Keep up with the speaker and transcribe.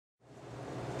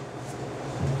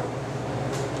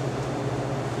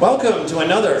Welcome to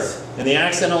another in the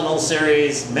Accidental Null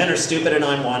series, Men Are Stupid and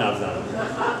I'm One of Them.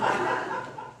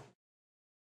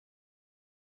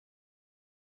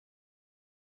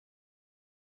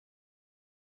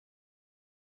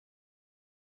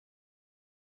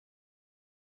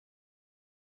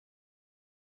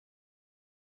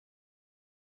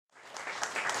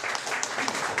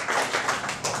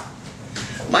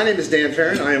 My name is Dan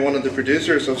Farron. I am one of the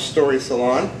producers of Story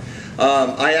Salon.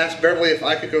 I asked Beverly if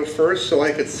I could go first so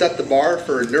I could set the bar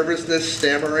for nervousness,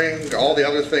 stammering, all the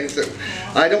other things that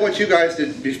I don't want you guys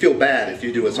to feel bad if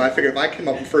you do it. So I figured if I come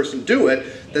up first and do it,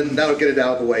 then that'll get it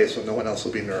out of the way so no one else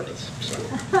will be nervous. So.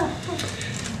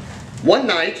 One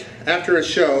night after a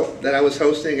show that I was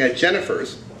hosting at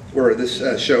Jennifer's, where this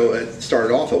show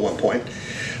started off at one point,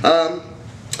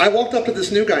 I walked up to this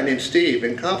new guy named Steve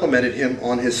and complimented him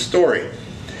on his story.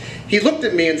 He looked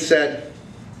at me and said,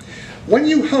 "When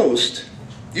you host,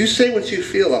 you say what you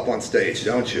feel up on stage,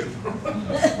 don't you?"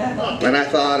 And I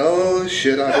thought, oh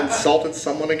shit, I've insulted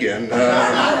someone again.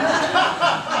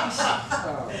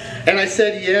 And I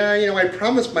said, yeah, you know, I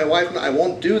promised my wife I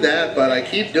won't do that, but I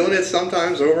keep doing it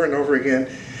sometimes over and over again.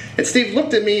 And Steve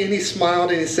looked at me and he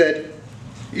smiled and he said,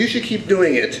 "You should keep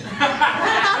doing it.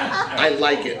 I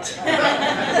like it."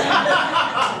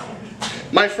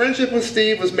 My friendship with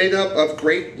Steve was made up of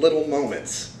great little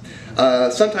moments.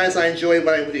 Sometimes I enjoyed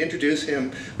when I would introduce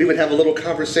him, we would have a little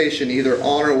conversation either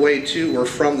on our way to or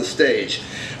from the stage.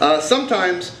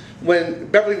 Sometimes when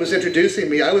Beverly was introducing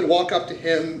me, I would walk up to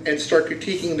him and start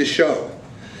critiquing the show.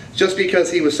 Just because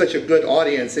he was such a good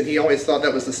audience and he always thought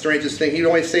that was the strangest thing. He'd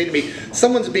always say to me,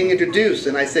 "Someone's being introduced."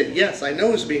 And I said, "Yes, I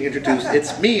know who's being introduced.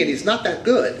 It's me and he's not that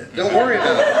good. Don't worry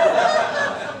about it."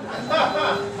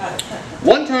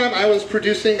 One time I was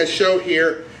producing a show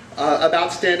here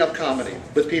about stand-up comedy,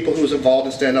 with people who was involved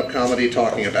in stand-up comedy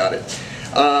talking about it.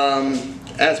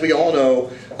 As we all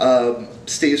know,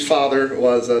 Steve's father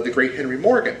was the great Henry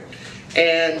Morgan.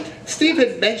 And Steve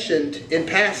had mentioned in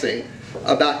passing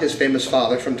about his famous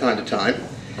father from time to time.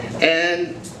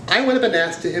 And I went up and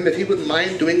asked him if he would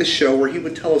mind doing a show where he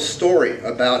would tell a story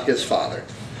about his father.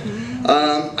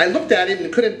 I looked at him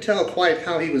and couldn't tell quite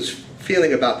how he was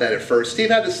feeling about that at first. Steve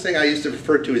had this thing I used to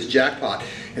refer to as jackpot,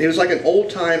 and he was like an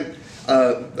old-time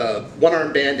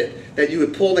one-armed bandit that you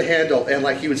would pull the handle and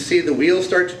like you would see the wheels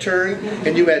start to turn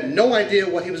and you had no idea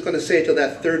what he was going to say until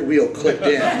that third wheel clicked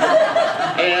in.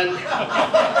 And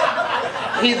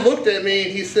he looked at me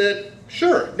and he said,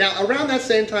 "Sure." Now around that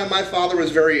same time my father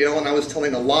was very ill and I was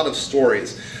telling a lot of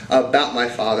stories about my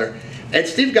father. And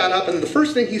Steve got up and the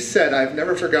first thing he said, I've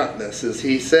never forgotten this, is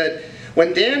he said,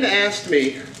 "When Dan asked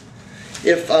me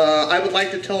if I would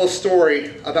like to tell a story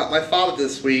about my father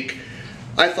this week,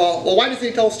 I thought, well, why doesn't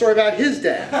he tell a story about his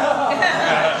dad?"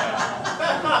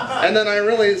 And then I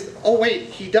realized, oh wait,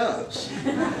 he does.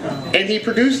 And he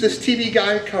produced this TV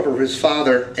guide cover of his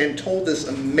father and told this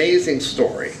amazing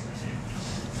story.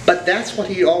 But that's what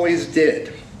he always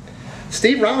did.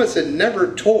 Steve Robinson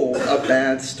never told a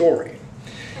bad story.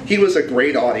 He was a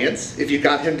great audience. If you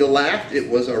got him to laugh, it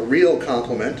was a real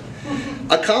compliment.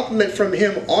 A compliment from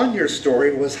him on your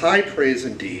story was high praise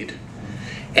indeed.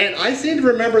 And I seem to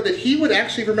remember that he would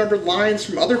actually remember lines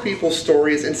from other people's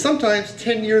stories and sometimes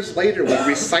 10 years later would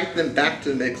recite them back to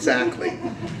them exactly.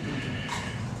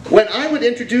 When I would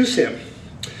introduce him,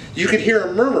 you could hear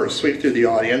a murmur sweep through the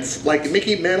audience like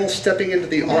Mickey Mantle stepping into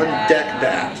the on-deck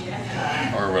bat.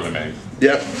 Or Willie Mays.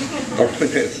 Yep, or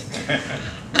Willie Mays.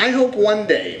 I hope one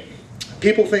day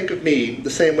people think of me the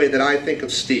same way that I think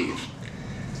of Steve.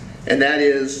 And that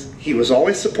is, he was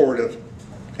always supportive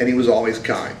and he was always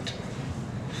kind.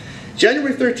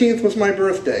 January 13th was my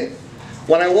birthday.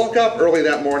 When I woke up early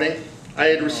that morning, I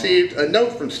had received a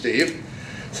note from Steve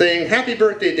saying, "Happy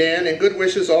birthday, Dan, and good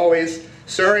wishes always.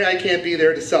 Sorry I can't be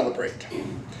there to celebrate."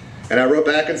 And I wrote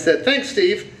back and said, "Thanks,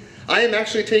 Steve. I am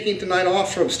actually taking tonight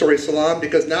off from Story Salon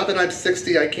because now that I'm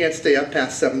 60, I can't stay up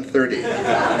past 7:30.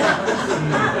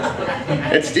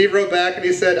 And Steve wrote back and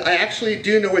he said, "I actually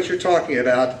do know what you're talking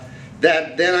about.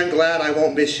 Then I'm glad I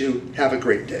won't miss you. Have a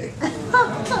great day."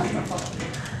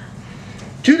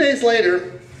 2 days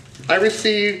later, I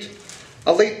received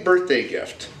a late birthday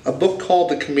gift, a book called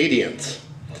The Comedians.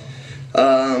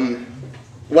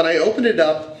 When I opened it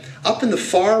up in the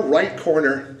far right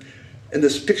corner, in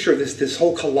this picture of this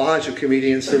whole collage of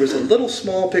comedians, there was a little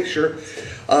small picture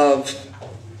of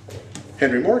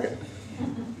Henry Morgan.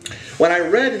 When I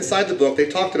read inside the book, they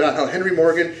talked about how Henry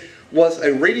Morgan was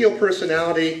a radio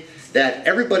personality that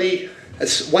everybody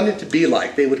wanted to be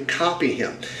like. They would copy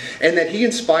him. And that he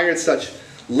inspired such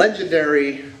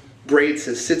legendary greats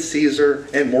as Sid Caesar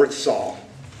and Mort Sahl.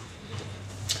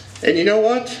 And you know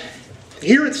what?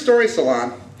 Here at Story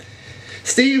Salon,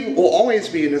 Steve will always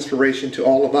be an inspiration to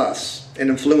all of us and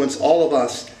influence all of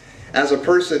us as a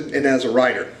person and as a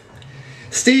writer.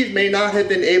 Steve may not have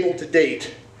been able to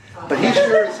date, but he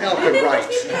sure as hell could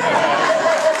write.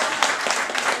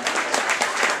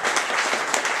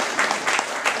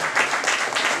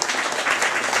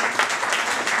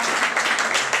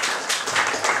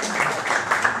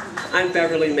 I'm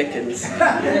Beverly Mickens.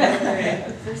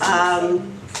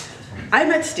 I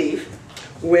met Steve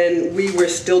when we were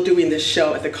still doing this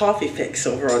show at the Coffee Fix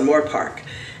over on Moore Park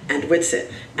and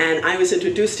Whitsett. And I was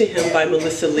introduced to him by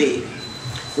Melissa Lee,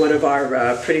 one of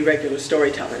our pretty regular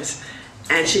storytellers.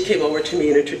 And she came over to me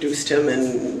and introduced him,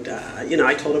 and you know,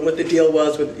 I told him what the deal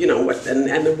was with, you know, what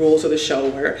and the rules of the show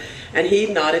were. And he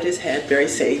nodded his head very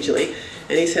sagely,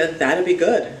 and he said, "That'd be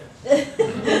good."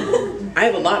 I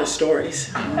have a lot of stories.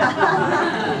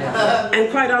 And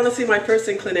quite honestly, my first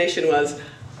inclination was,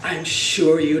 "I'm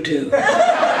sure you do."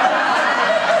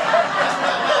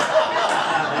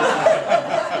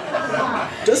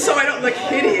 Just so I don't look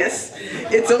hideous,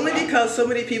 it's only because so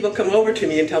many people come over to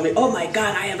me and tell me, "Oh my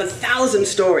God, I have 1,000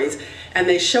 stories." And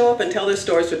they show up and tell their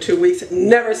stories for 2 weeks,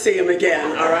 never see them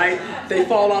again, all right? They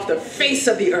fall off the face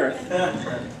of the earth.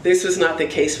 This was not the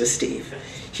case with Steve.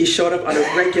 He showed up on a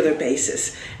regular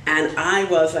basis, and I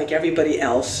was, like everybody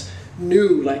else,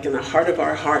 knew, like in the heart of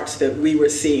our hearts, that we were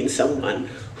seeing someone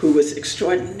who was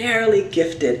extraordinarily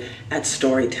gifted at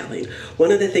storytelling.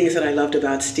 One of the things that I loved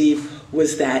about Steve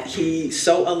was that he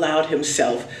so allowed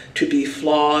himself to be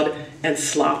flawed and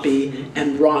sloppy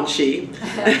and raunchy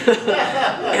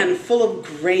and full of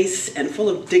grace and full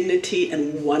of dignity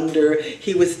and wonder.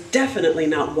 He was definitely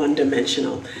not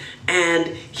one-dimensional. And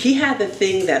he had the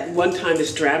thing that one time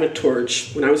this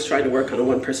dramaturge, when I was trying to work on a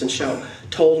one-person show,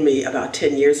 told me about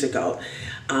 10 years ago.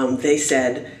 They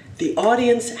said, the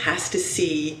audience has to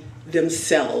see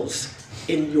themselves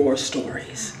in your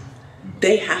stories.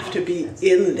 They have to be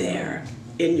in there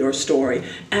in your story.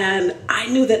 And I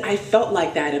knew that I felt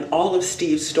like that in all of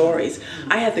Steve's stories.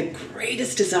 I had the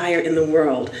greatest desire in the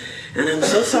world, and I'm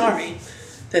so sorry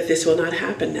that this will not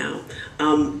happen now.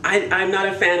 I'm not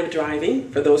a fan of driving,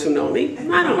 for those who know me.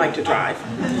 I don't like to drive.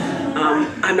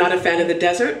 I'm not a fan of the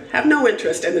desert, have no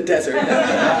interest in the desert.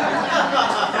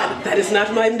 That is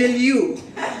not my milieu.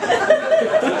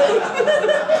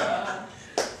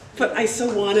 But I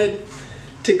so wanted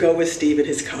to go with Steve in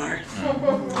his car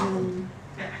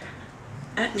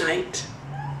at night.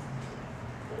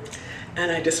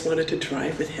 And I just wanted to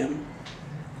drive with him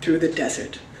through the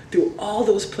desert, through all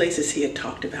those places he had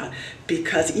talked about,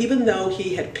 because even though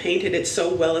he had painted it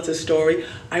so well as a story,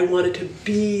 I wanted to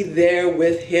be there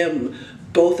with him,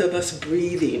 both of us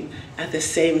breathing at the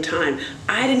same time.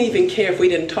 I didn't even care if we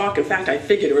didn't talk. In fact, I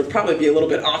figured it would probably be a little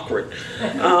bit awkward.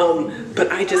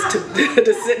 But I just,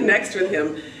 to sit next to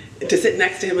him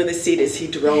in the seat as he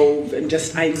drove, and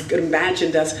just, I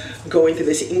imagined us going through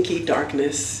this inky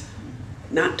darkness,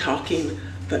 not talking,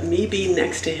 but me being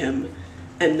next to him,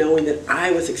 and knowing that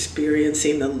I was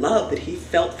experiencing the love that he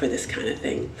felt for this kind of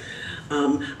thing.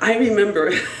 I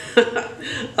remember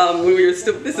when we were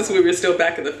still, this is when we were still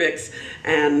back in the fix,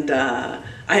 and I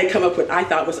had come up with what I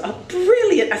thought was a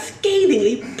brilliant, a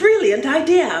scathingly brilliant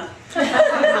idea.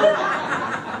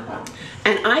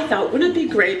 And I thought, wouldn't it be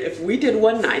great if we did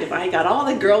one night, if I got all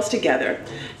the girls together,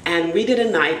 and we did a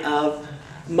night of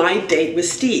my date with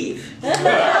Steve.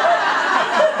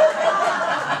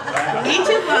 Each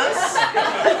of us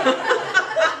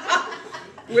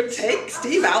would take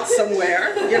Steve out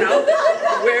somewhere, you know,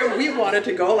 where we wanted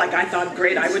to go. Like, I thought,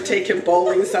 great, I would take him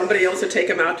bowling, somebody else would take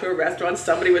him out to a restaurant,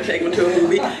 somebody would take him to a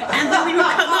movie, and then we would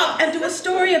come up and do a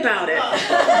story about it.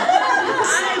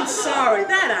 I'm sorry,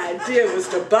 that idea was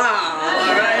the bomb,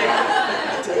 all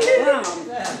right? The bomb.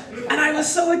 And I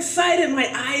was so excited, my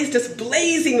eyes just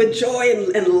blazing with joy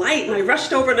and light, and I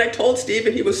rushed over and I told Steve,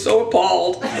 and he was so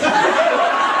appalled.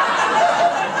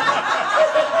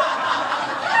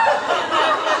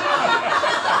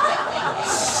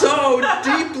 So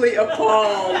deeply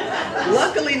appalled.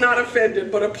 Luckily not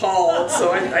offended, but appalled,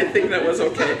 so I think that was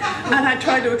okay. And I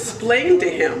tried to explain to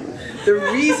him the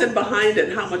reason behind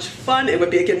it, how much fun it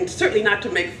would be. Again, certainly not to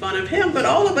make fun of him, but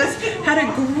all of us had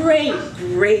a great,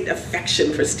 great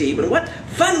affection for Steve. And what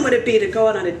fun would it be to go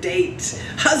out on a date?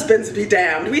 Husbands be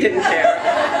damned, we didn't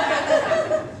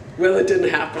care. Well, it didn't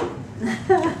happen.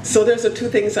 So there's the two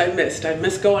things I missed. I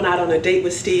missed going out on a date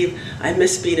with Steve. I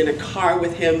missed being in a car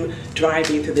with him,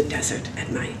 driving through the desert at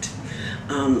night.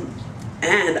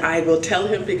 And I will tell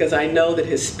him, because I know that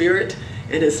his spirit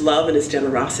and his love and his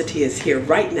generosity is here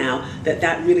right now,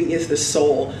 that really is the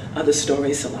soul of the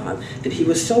Story Salon, that he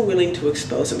was so willing to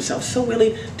expose himself, so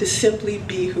willing to simply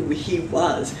be who he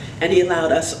was, and he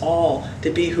allowed us all to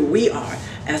be who we are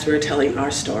as we're telling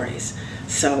our stories.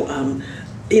 So,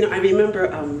 I remember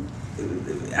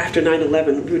after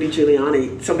 9/11, Rudy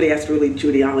Giuliani, somebody asked Rudy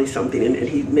Giuliani something, and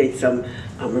he made some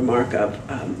remark of,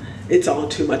 it's all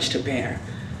too much to bear.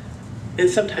 And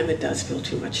sometimes it does feel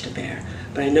too much to bear.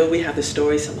 But I know we have the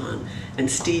Story Salon, and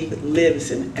Steve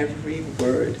lives in every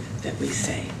word that we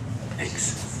say.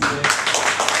 Thanks.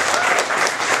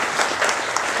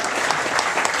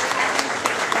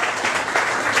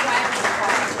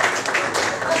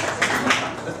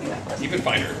 You can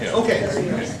find her. Yeah.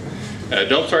 Okay.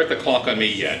 Don't start the clock on me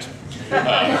yet.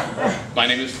 My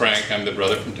name is Frank. I'm the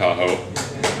brother from Tahoe.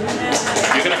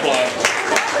 You can applaud.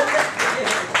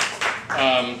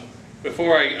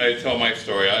 Before I tell my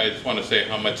story, I just want to say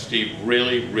how much Steve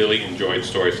really enjoyed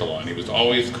Story Salon. He was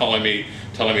always calling me,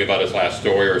 telling me about his last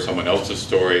story or someone else's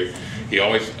story.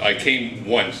 I came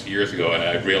once years ago and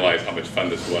I realized how much fun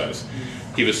this was.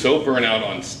 He was so burnt out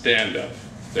on stand-up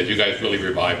that you guys really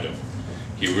revived him.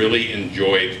 He really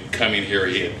enjoyed coming here.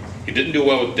 He didn't do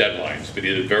well with deadlines, but he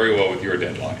did very well with your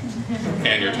deadlines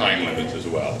and your time limits as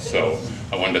well. So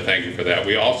I wanted to thank you for that.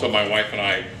 We also, my wife and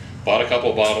I, bought a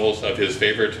couple bottles of his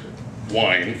favorite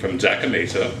wine from Zacca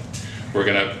Mesa. We're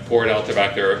going to pour it out the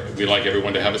back there. We'd like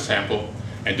everyone to have a sample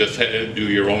and just do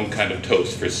your own kind of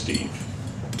toast for Steve.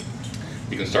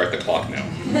 You can start the clock now.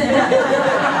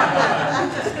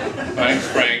 My name's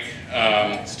Frank.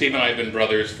 Steve and I have been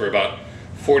brothers for about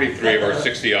 43 or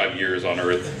 60 odd years on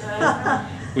Earth.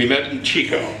 We met in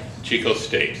Chico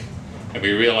State, and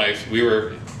we realized we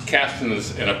were cast in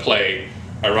a play,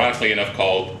 ironically enough,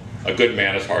 called A Good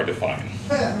Man is Hard to Find.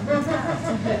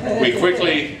 We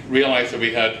quickly realized that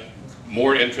we had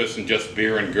more interest in just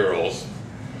beer and girls.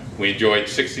 We enjoyed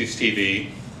 60s TV,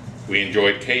 we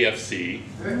enjoyed KFC,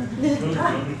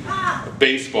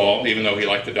 baseball, even though he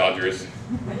liked the Dodgers,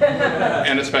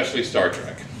 and especially Star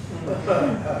Trek.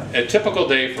 A typical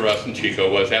day for us in Chico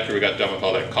was, after we got done with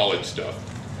all that college stuff,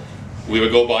 we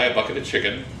would go buy a bucket of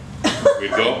chicken,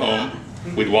 we'd go home,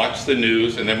 we'd watch the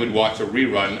news, and then we'd watch a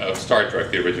rerun of Star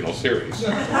Trek, the original series.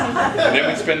 And then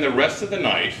we'd spend the rest of the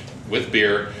night with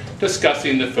beer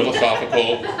discussing the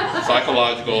philosophical,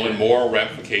 psychological, and moral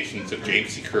ramifications of James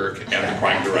C. Kirk and the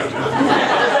Prime Directive.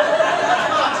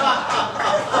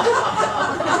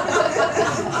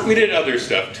 We did other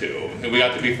stuff too, and we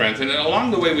got to be friends, and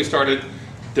along the way we started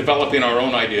developing our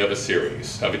own idea of a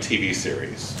series, of a TV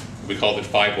series. We called it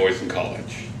 5 Boys in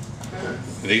College.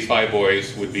 And these 5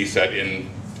 boys would be set in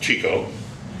Chico.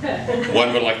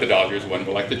 One would like the Dodgers, one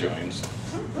would like the Giants.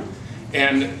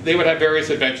 And they would have various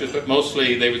adventures, but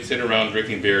mostly they would sit around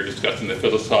drinking beer, discussing the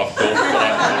philosophical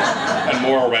and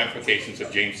moral ramifications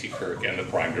of James C. Kirk and the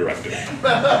Prime Directive.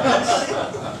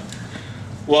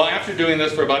 Well, after doing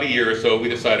this for about a year or so, we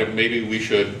decided maybe we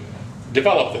should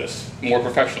develop this more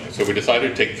professionally. So we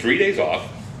decided to take 3 days off.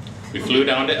 We flew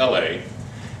down to LA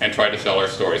and tried to sell our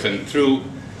stories. And through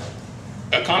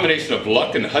a combination of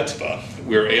luck and chutzpah,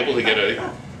 we were able to get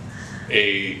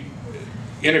a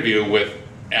interview with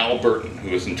Al Burton, who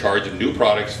was in charge of new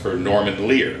products for Norman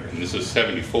Lear. And this is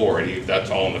 74, and that's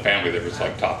all in the family that was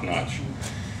like top notch.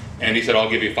 And he said, I'll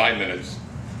give you 5 minutes,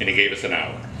 and he gave us an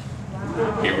hour.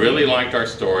 He really liked our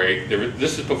story.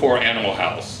 This is before Animal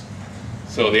House.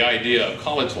 So the idea of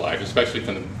college life, especially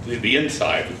from the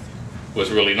inside,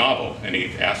 was really novel. And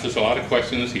he asked us a lot of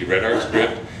questions. He read our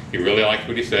script. He really liked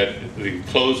what he said. He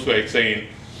closed by saying,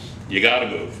 you gotta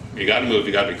move. You gotta move.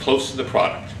 You gotta be close to the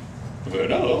product. We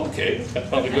went, oh, okay, that's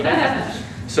probably good enough.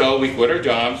 So we quit our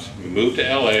jobs, we moved to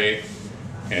LA,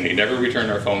 and he never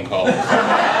returned our phone calls.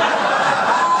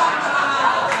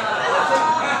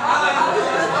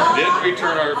 Didn't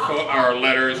return our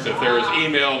letters. If there was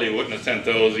email, he wouldn't have sent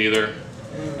those either.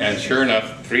 And sure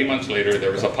enough, 3 months later,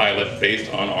 there was a pilot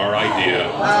based on our idea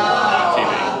on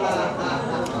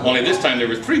TV. Only this time there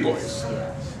were 3 boys.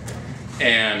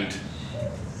 And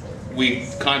we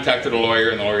contacted a lawyer,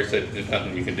 and the lawyer said, there's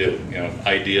nothing you can do. You know,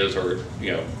 ideas are,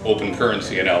 open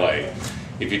currency in LA.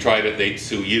 If you tried it, they'd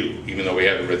sue you, even though we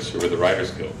haven't registered with the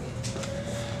Writers Guild.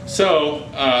 So,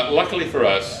 luckily for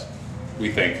us, we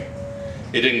think,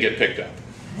 it didn't get picked up.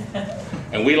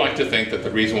 And we like to think that the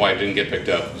reason why it didn't get picked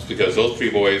up was because those 3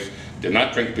 boys did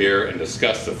not drink beer and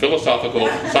discuss the philosophical,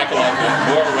 psychological,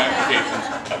 and moral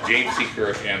ramifications of James C.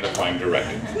 Kirk and the Prime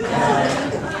Directive.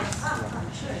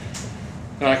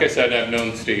 And like I said, I've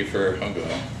known Steve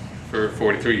for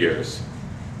 43 years.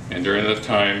 And during that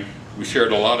time, we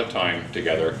shared a lot of time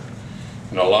together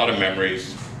and a lot of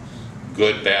memories,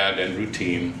 good, bad, and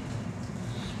routine.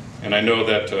 And I know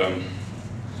that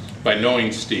by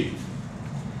knowing Steve,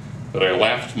 that I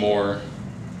laughed more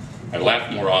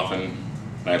often,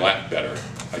 and I laughed better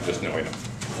by just knowing him.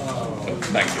 So,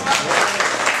 thank you.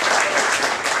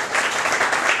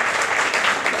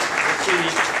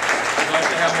 I'd like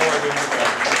to have more of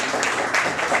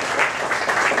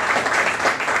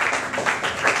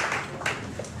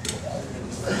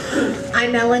you.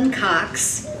 I'm Ellen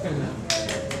Cox.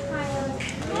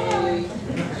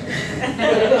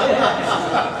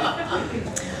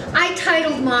 I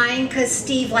titled mine because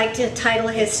Steve liked to title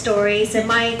his stories, and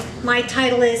my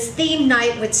title is Theme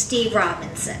Night with Steve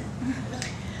Robinson.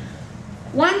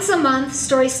 Once a month,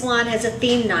 Story Salon has a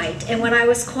theme night, and when I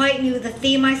was quite new, the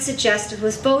theme I suggested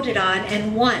was voted on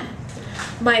and won.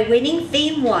 My winning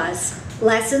theme was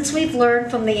Lessons We've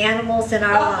Learned from the Animals in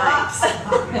Our Lives.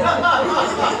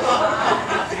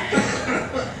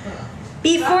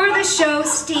 Before the show,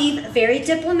 Steve very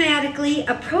diplomatically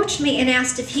approached me and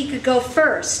asked if he could go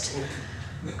first.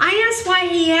 I asked why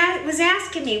he was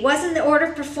asking me. Wasn't the order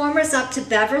of performers up to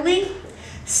Beverly?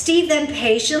 Steve then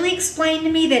patiently explained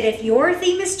to me that if your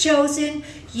theme is chosen,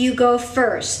 you go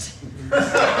first.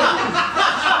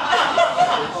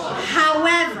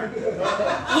 However,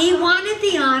 he wanted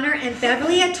the honor, and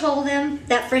Beverly had told him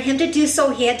that for him to do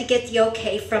so, he had to get the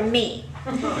okay from me.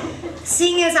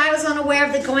 Seeing as I was unaware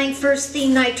of the going first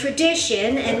theme night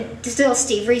tradition, and still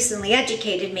Steve recently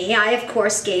educated me, I of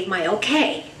course gave my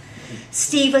okay.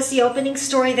 Steve was the opening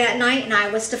story that night, and I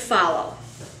was to follow.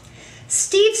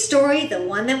 Steve's story, the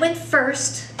one that went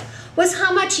first, was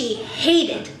how much he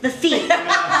hated the theme.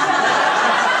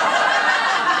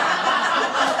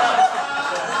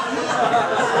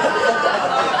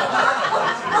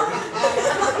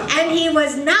 And he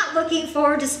was not looking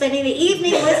forward to spending the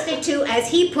evening listening to, as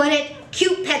he put it,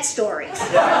 cute pet stories.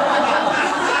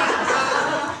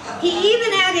 He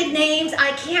even added names.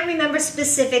 I can't remember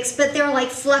specifics, but they're like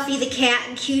Fluffy the cat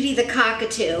and Cutie the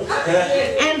cockatoo.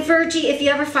 And Virgi, if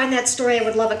you ever find that story, I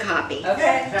would love a copy.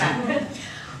 Okay.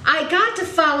 I got to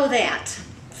follow that.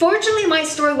 Fortunately, my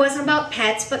story wasn't about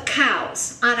pets, but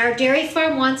cows. On our dairy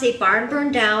farm once, a barn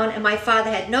burned down, and my father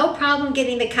had no problem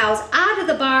getting the cows out of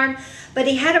the barn, but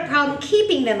he had a problem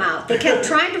keeping them out. They kept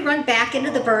trying to run back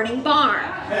into the burning barn.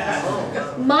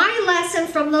 My lesson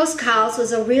from those cows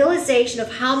was a realization of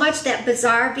how much that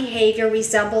bizarre behavior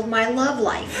resembled my love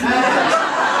life.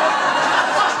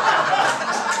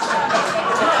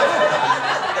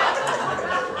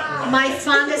 My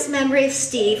fondest memory of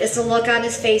Steve is the look on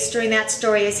his face during that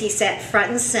story as he sat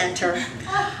front and center.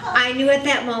 I knew at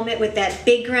that moment, with that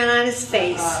big grin on his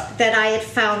face, that I had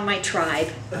found my tribe.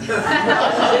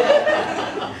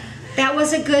 That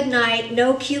was a good night.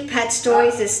 No cute pet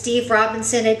stories, as Steve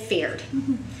Robinson had feared.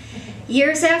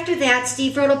 Years after that,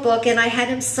 Steve wrote a book and I had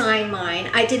him sign mine.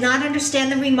 I did not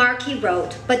understand the remark he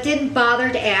wrote, but didn't bother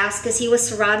to ask as he was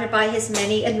surrounded by his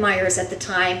many admirers at the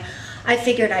time. I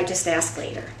figured I'd just ask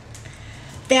later.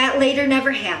 That later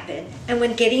never happened, and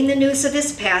when getting the news of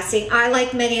his passing, I,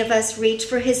 like many of us, reached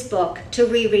for his book to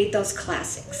reread those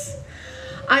classics.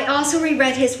 I also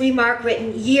reread his remark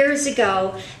written years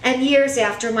ago and years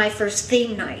after my first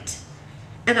theme night,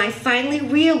 and I finally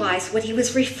realized what he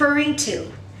was referring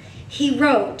to. He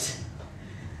wrote,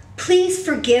 "Please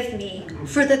forgive me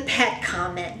for the pet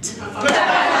comment."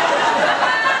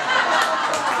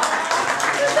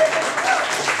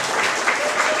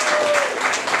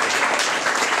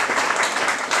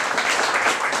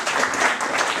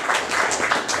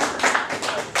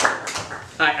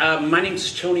 Hi, my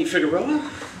name's Tony Figueroa.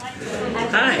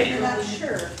 Hi.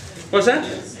 What was that?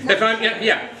 If I'm,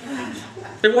 yeah.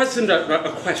 There wasn't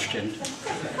a question.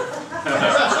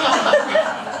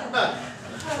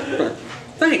 But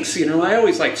thanks, you know, I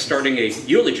always like starting a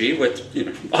eulogy with, you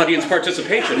know, audience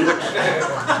participation, which,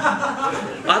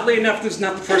 oddly enough, this is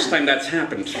not the first time that's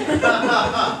happened.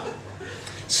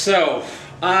 So,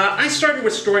 I started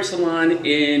with Story Salon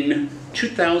in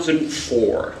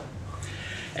 2004.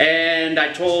 And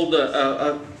I told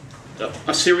a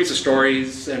series of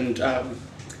stories, and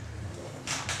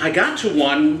I got to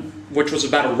one which was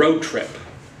about a road trip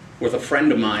with a friend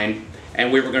of mine,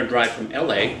 and we were going to drive from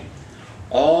LA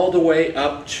all the way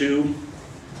up to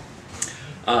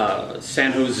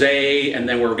San Jose, and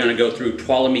then we were going to go through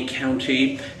Tuolumne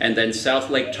County, and then South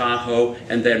Lake Tahoe,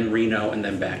 and then Reno, and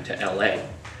then back to LA.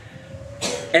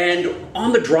 And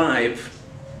on the drive,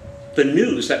 the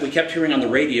news that we kept hearing on the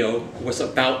radio was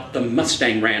about the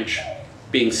Mustang Ranch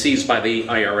being seized by the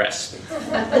IRS.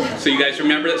 So you guys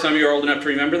remember that? Some of you are old enough to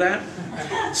remember that?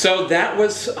 So that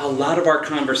was a lot of our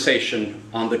conversation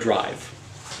on the drive.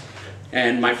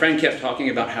 And my friend kept talking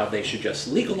about how they should just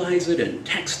legalize it and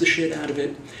tax the shit out of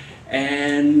it.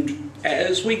 And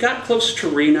as we got close to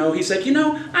Reno, he said, you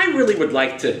know, I really would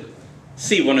like to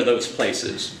see one of those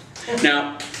places.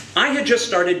 Now, I had just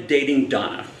started dating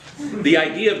Donna. The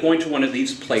idea of going to one of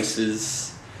these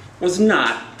places was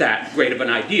not that great of an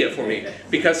idea for me,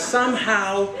 because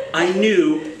somehow I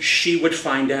knew she would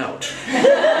find out.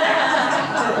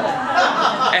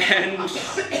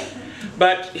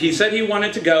 But he said he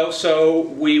wanted to go, so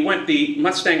we went. The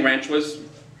Mustang Ranch was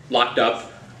locked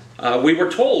up. We were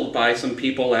told by some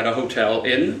people at a hotel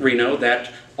in Reno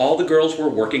that all the girls were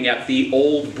working at the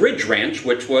old Bridge Ranch,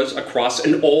 which was across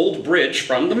an old bridge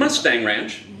from the Mustang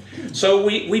Ranch. So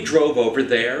we drove over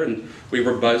there, and we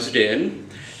were buzzed in,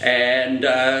 and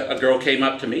a girl came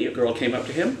up to me, a girl came up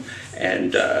to him,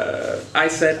 and I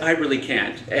said, I really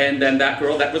can't. And then that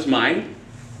girl, that was mine,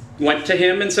 went to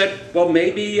him and said, well,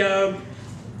 maybe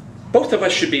both of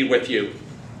us should be with you.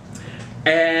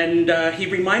 And he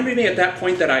reminded me at that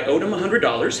point that I owed him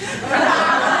 $100.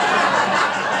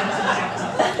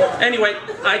 Anyway,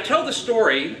 I tell the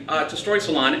story to Story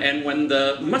Salon, and when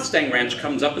the Mustang Ranch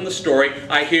comes up in the story,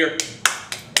 I hear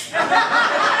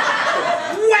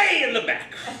way in the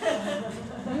back.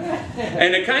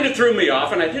 And it kind of threw me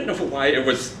off, and I didn't know why it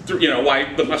was, you know,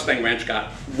 why the Mustang Ranch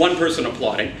got one person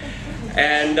applauding.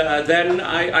 And then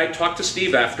I talked to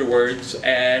Steve afterwards,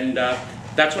 and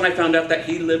that's when I found out that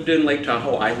he lived in Lake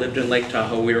Tahoe. I lived in Lake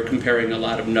Tahoe. We were comparing a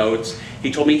lot of notes.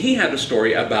 He told me he had a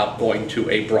story about going to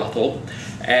a brothel,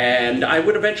 and I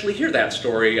would eventually hear that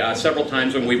story several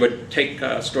times when we would take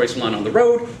Story Salon on the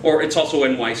road, or it's also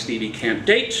in Why Stevie Can't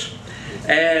Date.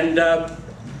 And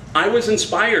I was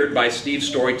inspired by Steve's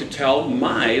story to tell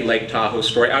my Lake Tahoe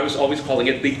story. I was always calling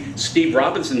it the Steve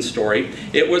Robinson story.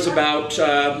 It was about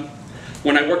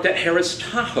when I worked at Harris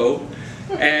Tahoe,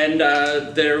 and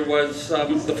there was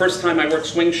the first time I worked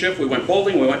swing shift. We went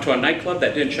bowling, we went to a nightclub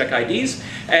that didn't check IDs,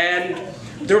 and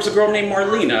there was a girl named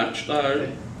Marlena.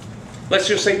 Let's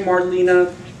just say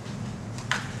Marlena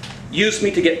used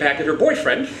me to get back at her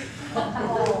boyfriend.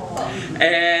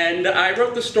 And I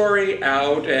wrote the story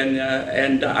out,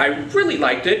 and I really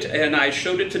liked it, and I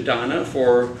showed it to Donna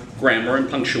for grammar and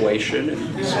punctuation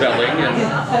and spelling,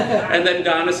 and then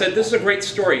Donna said, this is a great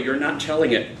story, you're not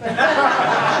telling it.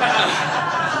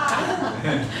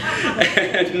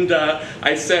 And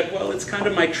I said, well, it's kind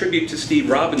of my tribute to Steve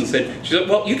Robinson. She said,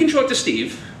 well, you can show it to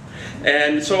Steve.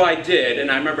 And so I did, and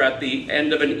I remember at the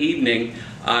end of an evening,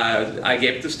 I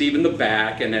gave it to Steve in the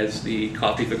back, and as the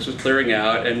coffee fix was clearing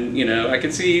out, and you know, I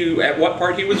could see at what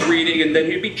part he was reading, and then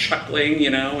he'd be chuckling, you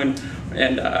know, and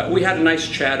we had a nice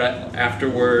chat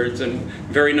afterwards, and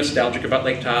very nostalgic about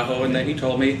Lake Tahoe, and then he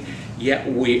told me, yeah,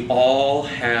 we all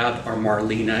have our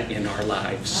Marlena in our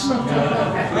lives.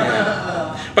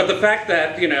 But the fact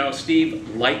that, you know,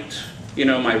 Steve liked, you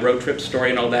know, my road trip story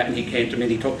and all that, and he came to me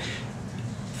and he told,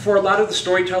 for a lot of the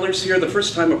storytellers here, the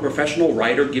first time a professional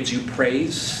writer gives you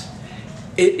praise,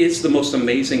 it is the most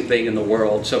amazing thing in the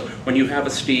world. So when you have a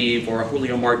Steve or a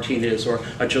Julio Martinez or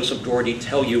a Joseph Doherty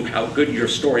tell you how good your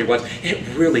story was, it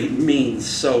really means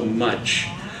so much.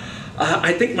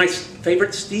 I think my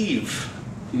favorite Steve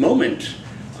moment,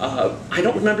 I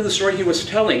don't remember the story he was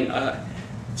telling.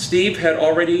 Steve had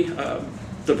already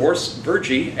divorced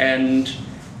Virgi and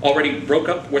already broke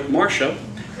up with Marcia.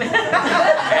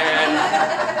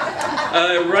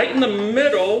 And right in the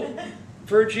middle,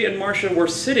 Virgi and Marcia were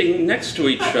sitting next to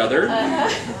each other,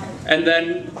 and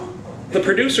then the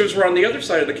producers were on the other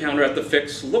side of the counter at the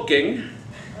fix looking,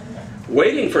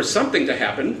 waiting for something to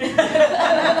happen,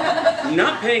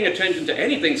 not paying attention to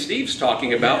anything Steve's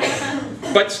talking about,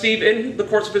 but Steve, in the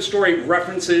course of his story,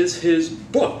 references his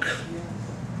book.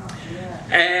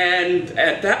 And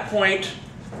at that point,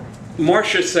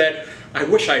 Marcia said, I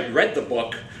wish I'd read the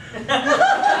book.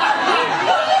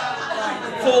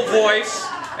 Full voice.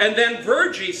 And then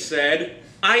Virgi said,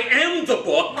 I am the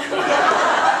book.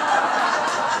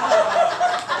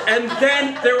 And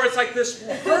then there was like this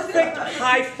perfect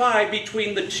high five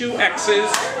between the two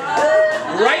exes,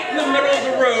 right in the middle of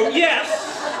the road. Yes.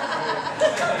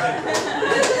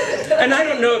 And I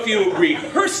don't know if you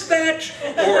rehearsed that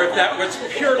or if that was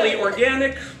purely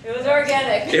organic. It was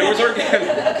organic. It was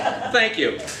organic. Thank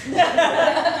you.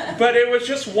 But it was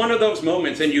just one of those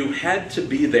moments, and you had to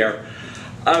be there.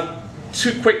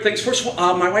 Two quick things. First of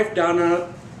all, my wife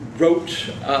Donna wrote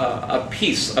a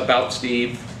piece about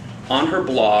Steve on her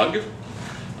blog,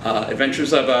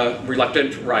 Adventures of a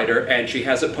Reluctant Writer, and she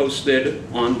has it posted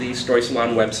on the Story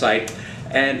Salon website.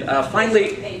 And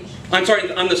finally, I'm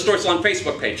sorry, on the Story Salon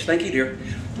Facebook page. Thank you, dear.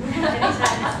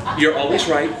 You're always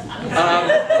right.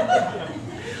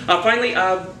 Finally,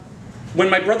 when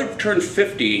my brother turned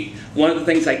 50, one of the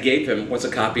things I gave him was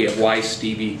a copy of Why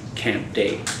Stevie Can't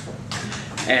Date.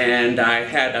 And I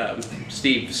had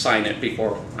Steve sign it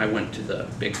before I went to the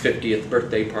big 50th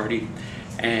birthday party.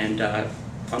 And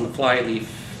on the flyleaf,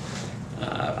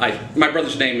 my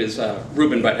brother's name is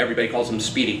Ruben, but everybody calls him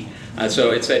Speedy.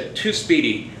 So it said, "To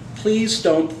Speedy, please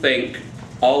don't think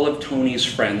all of Tony's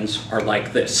friends are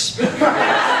like this."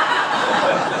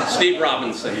 Steve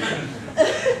Robinson.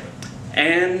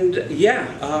 And yeah,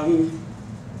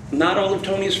 not all of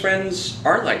Tony's friends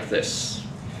are like this.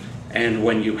 And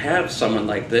when you have someone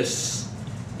like this,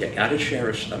 you gotta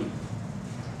cherish them.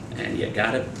 And you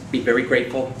gotta be very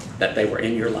grateful that they were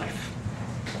in your life.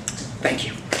 Thank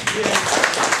you.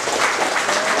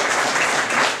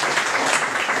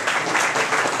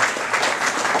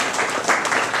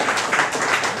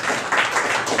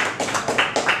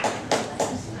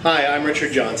 Hi, I'm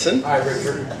Richard Johnson. Hi,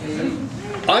 Richard.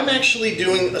 I'm actually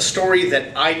doing a story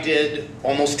that I did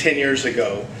almost 10 years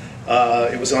ago.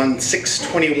 It was on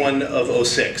 6/21 of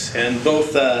 '06, and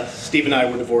both Steve and I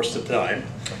were divorced at the time.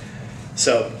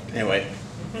 So, anyway.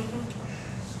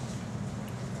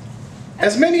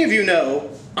 As many of you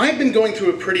know, I've been going through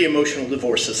a pretty emotional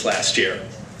divorce this last year.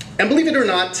 And believe it or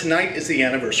not, tonight is the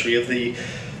anniversary of the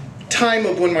time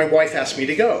of when my wife asked me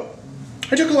to go.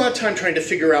 I took a lot of time trying to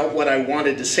figure out what I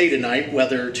wanted to say tonight,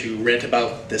 whether to rant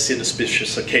about this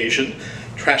inauspicious occasion,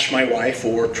 trash my wife,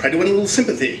 or try to win a little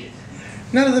sympathy.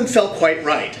 None of them felt quite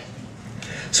right.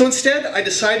 So instead, I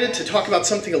decided to talk about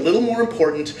something a little more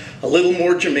important, a little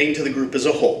more germane to the group as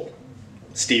a whole.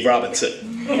 Steve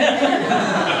Robinson.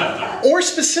 Or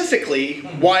specifically,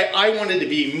 why I wanted to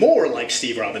be more like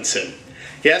Steve Robinson.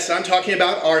 Yes, I'm talking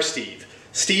about our Steve.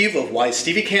 Steve of Why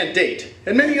Stevie Can't Date,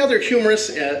 and many other humorous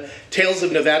tales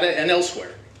of Nevada and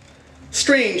elsewhere.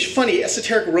 Strange, funny,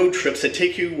 esoteric road trips that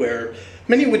take you where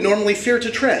many would normally fear to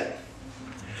tread.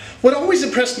 What always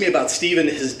impressed me about Steve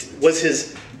was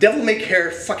his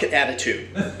devil-may-care fuck-it attitude.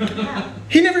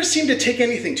 He never seemed to take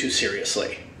anything too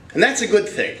seriously, and that's a good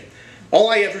thing. All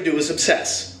I ever do is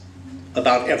obsess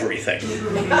about everything.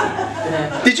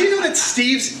 Did you know that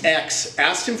Steve's ex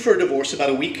asked him for a divorce about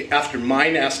a week after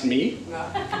mine asked me?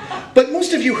 But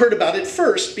most of you heard about it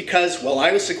first because, while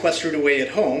I was sequestered away at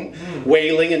home,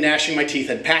 wailing and gnashing my teeth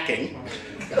and packing,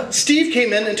 Steve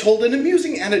came in and told an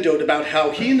amusing anecdote about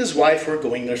how he and his wife were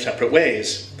going their separate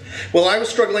ways. While I was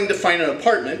struggling to find an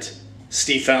apartment,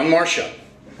 Steve found Marcia.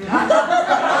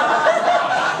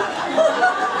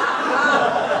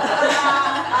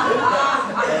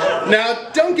 Now,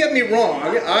 don't get me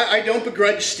wrong, I don't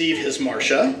begrudge Steve his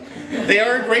Marcia. They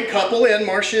are a great couple and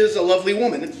Marcia is a lovely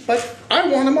woman, but I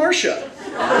want a Marcia.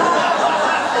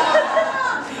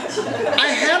 I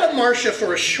had a Marcia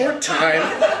for a short time,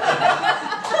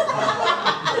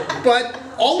 but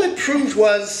all it proved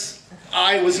was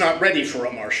I was not ready for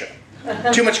a Marcia.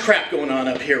 Too much crap going on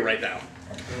up here right now.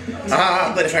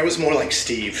 But if I was more like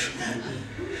Steve.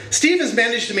 Steve has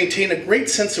managed to maintain a great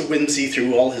sense of whimsy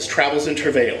through all his travels and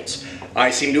travails. I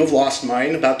seem to have lost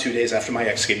mine about 2 days after my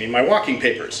ex gave me my walking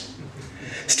papers.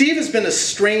 Steve has been a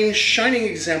strange, shining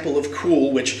example of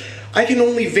cool, which I can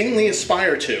only vainly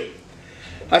aspire to.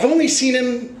 I've only seen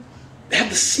him have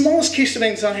the smallest case of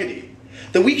anxiety.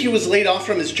 The week he was laid off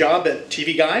from his job at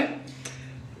TV Guide,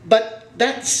 but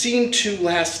that seemed to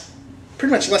last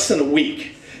pretty much less than a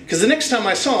week. Because the next time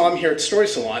I saw him here at Story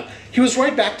Salon, he was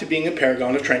right back to being a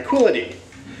paragon of tranquility.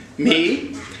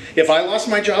 Me, if I lost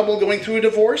my job while going through a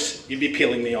divorce, you'd be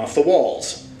peeling me off the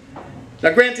walls.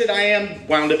 Now granted, I am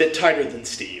wound a bit tighter than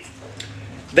Steve.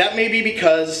 That may be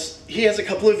because he has a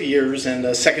couple of years and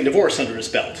a second divorce under his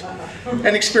belt,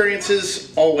 and experience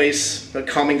is always a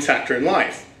calming factor in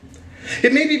life.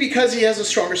 It may be because he has a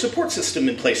stronger support system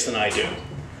in place than I do.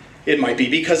 It might be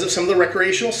because of some of the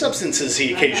recreational substances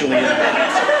he occasionally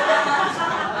imbibes.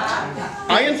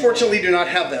 I unfortunately do not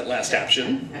have that last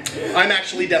option. I'm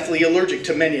actually deathly allergic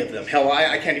to many of them. Hell,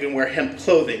 I can't even wear hemp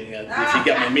clothing if you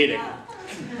get my meaning.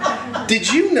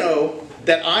 Did you know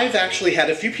that I've actually had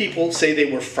a few people say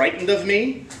they were frightened of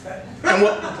me?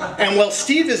 And while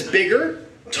Steve is bigger,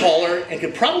 taller, and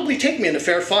could probably take me in a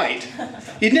fair fight,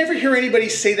 you'd never hear anybody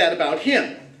say that about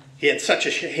him. He had such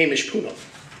a Hamish Puna.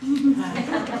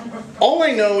 All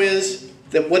I know is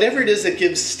that whatever it is that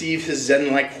gives Steve his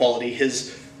Zen-like quality,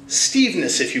 his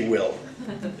Steve-ness, if you will,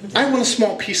 I want a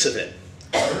small piece of it.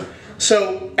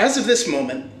 So, as of this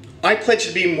moment, I pledge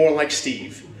to be more like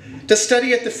Steve, to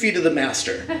study at the feet of the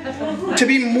master, to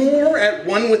be more at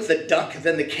one with the duck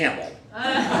than the camel.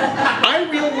 I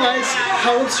realize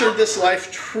how absurd this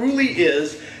life truly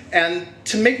is, and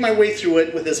to make my way through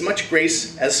it with as much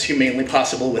grace as humanly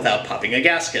possible without popping a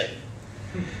gasket.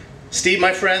 Steve,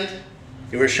 my friend,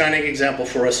 You're a shining example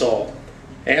for us all.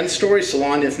 And Story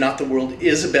Salon, if not the world,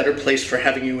 is a better place for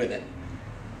having you in it.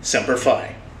 Semper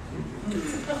Fi.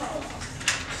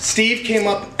 Steve came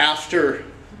up after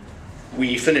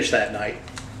we finished that night,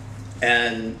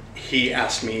 and he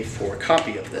asked me for a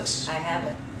copy of this. I have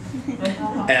it.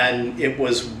 And it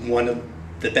was one of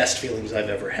the best feelings I've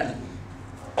ever had.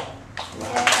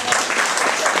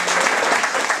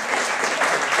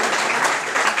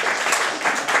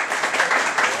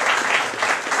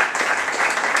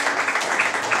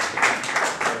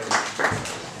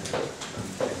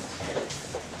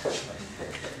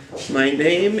 My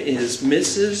name is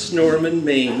Mrs. Norman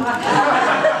Maine.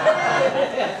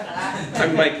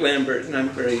 I'm Mike Lambert, and I'm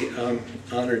very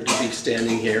honored to be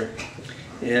standing here.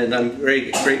 And I'm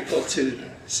very grateful to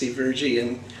see Virgi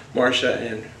and Marcia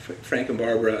and Frank and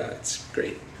Barbara. It's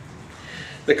great.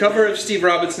 The cover of Steve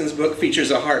Robinson's book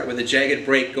features a heart with a jagged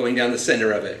break going down the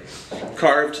center of it,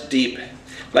 carved deep,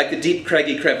 like the deep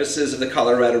craggy crevices of the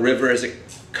Colorado River as it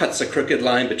cuts a crooked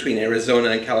line between Arizona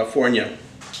and California.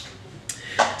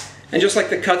 And just like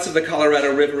the cuts of the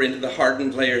Colorado River into the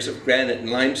hardened layers of granite and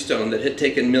limestone that had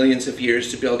taken millions of years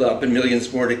to build up and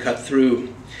millions more to cut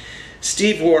through,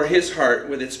 Steve wore his heart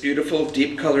with its beautiful,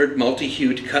 deep-colored,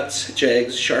 multi-hued cuts,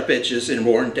 jags, sharp edges, and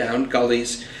worn-down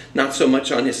gullies, not so much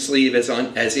on his sleeve as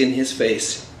in his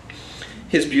face.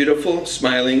 His beautiful,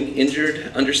 smiling,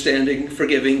 injured, understanding,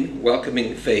 forgiving,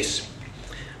 welcoming face.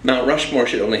 Mount Rushmore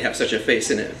should only have such a face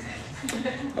in it.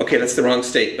 Okay, that's the wrong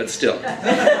state, but still.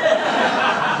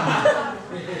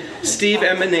 Steve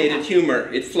emanated humor.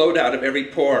 It flowed out of every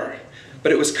pore.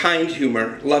 But it was kind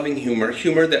humor, loving humor,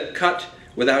 humor that cut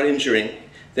without injuring,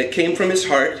 that came from his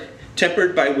heart,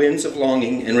 tempered by winds of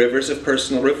longing and rivers of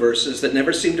personal reverses that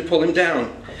never seemed to pull him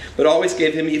down, but always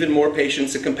gave him even more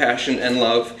patience and compassion and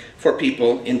love for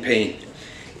people in pain.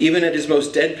 Even at his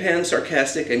most deadpan,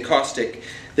 sarcastic, and caustic,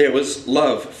 there was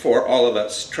love for all of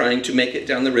us, trying to make it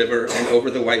down the river and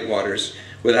over the white waters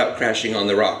without crashing on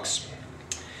the rocks.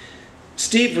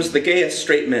 Steve was the gayest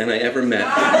straight man I ever met.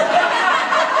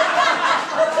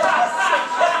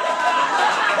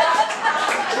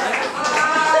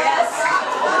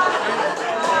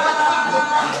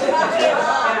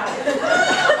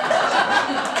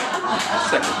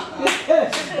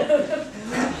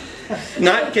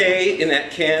 Not gay in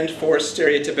that canned, forced,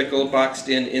 stereotypical,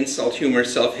 boxed-in, insult humor,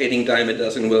 self-hating,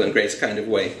 dime-a-dozen Will and Grace kind of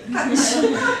way.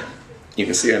 You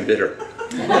can see I'm bitter.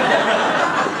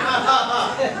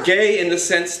 Gay in the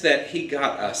sense that he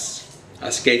got us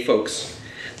gay folks.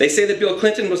 They say that Bill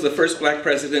Clinton was the first black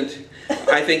president.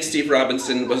 I think Steve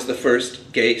Robinson was the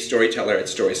first gay storyteller at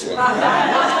Story Salon.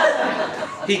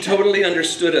 He totally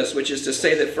understood us, which is to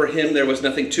say that for him there was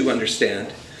nothing to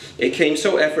understand. It came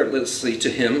so effortlessly to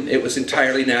him, it was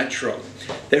entirely natural.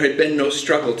 There had been no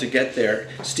struggle to get there.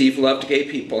 Steve loved gay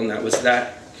people, and that was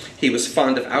that. He was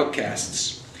fond of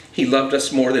outcasts. He loved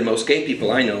us more than most gay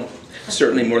people I know,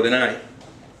 certainly more than I.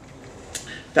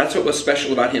 That's what was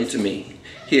special about him to me.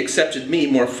 He accepted me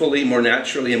more fully, more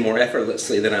naturally, and more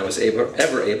effortlessly than I was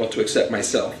ever able to accept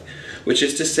myself, which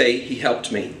is to say, he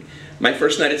helped me. My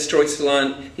first night at Story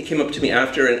Salon, he came up to me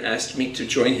after and asked me to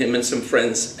join him and some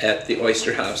friends at the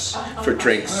Oyster House for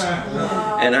drinks.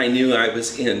 And I knew I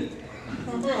was in.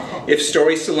 If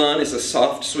Story Salon is a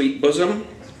soft, sweet bosom,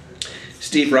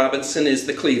 Steve Robinson is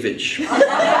the cleavage. Right?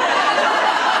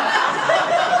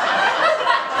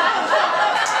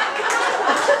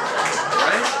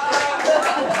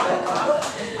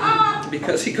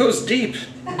 Because he goes deep.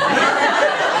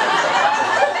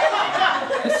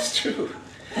 It's true.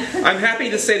 I'm happy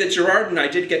to say that Gerard and I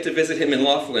did get to visit him in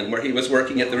Laughlin, where he was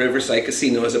working at the Riverside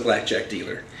Casino as a blackjack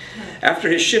dealer. After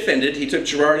his shift ended, he took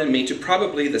Gerard and me to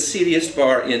probably the seediest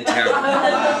bar in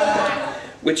town,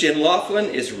 which in Laughlin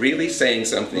is really saying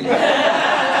something.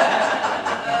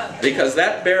 Because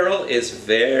that barrel is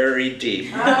very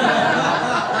deep,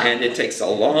 and it takes a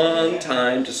long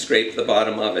time to scrape the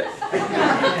bottom of it.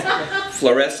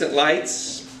 Fluorescent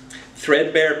lights,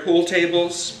 threadbare pool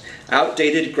tables,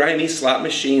 outdated, grimy slot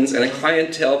machines, and a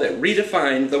clientele that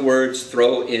redefined the words,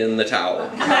 "throw in the towel."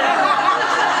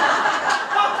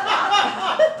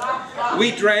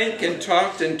 We drank and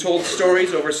talked and told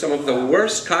stories over some of the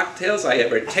worst cocktails I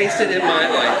ever tasted in my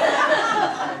life.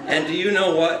 And do you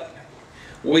know what?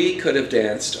 We could have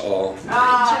danced all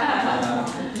night.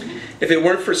 If it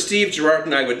weren't for Steve, Gerard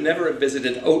and I would never have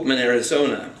visited Oatman,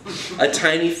 Arizona, a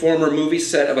tiny former movie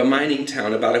set of a mining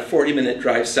town about a 40-minute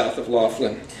drive south of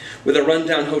Laughlin, with a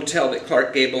rundown hotel that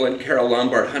Clark Gable and Carol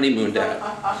Lombard honeymooned at.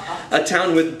 A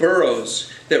town with burros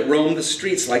that roamed the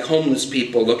streets like homeless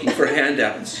people looking for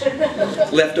handouts,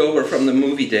 left over from the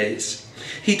movie days.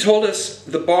 He told us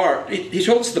the bar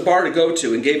to go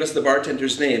to and gave us the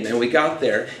bartender's name, and we got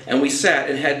there and we sat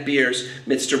and had beers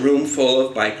midst a room full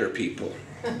of biker people.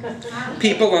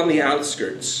 People on the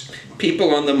outskirts,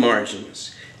 people on the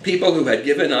margins, people who had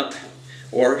given up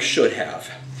or should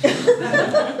have.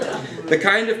 The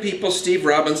kind of people Steve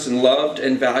Robinson loved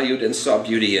and valued and saw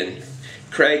beauty in.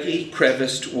 Craggy,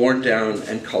 creviced, worn down,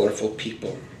 and colorful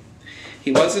people.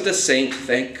 He wasn't a saint,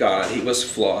 thank God. He was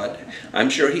flawed.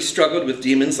 I'm sure he struggled with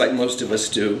demons like most of us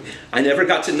do. I never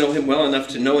got to know him well enough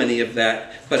to know any of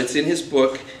that, but it's in his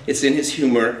book, it's in his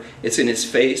humor, it's in his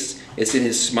face, it's in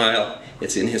his smile,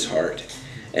 it's in his heart.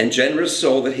 And generous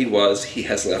soul that he was, he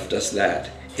has left us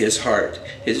that. His heart,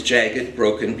 his jagged,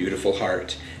 broken, beautiful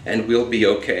heart. And we'll be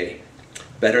okay.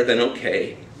 Better than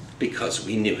okay, because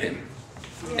we knew him.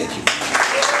 Thank you.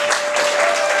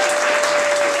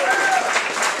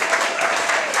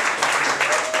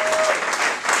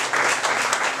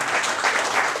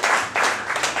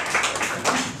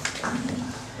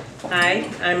 Hi,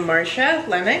 I'm Marcia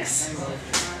Lennox.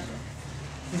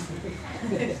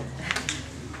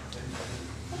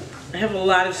 I have a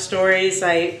lot of stories.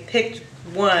 I picked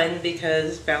one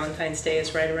because Valentine's Day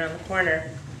is right around the corner.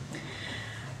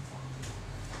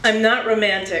 I'm not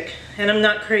romantic, and I'm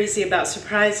not crazy about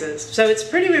surprises, so it's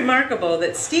pretty remarkable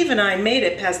that Steve and I made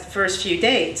it past the first few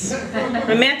dates.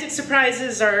 Romantic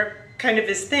surprises are kind of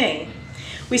his thing.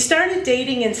 We started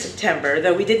dating in September,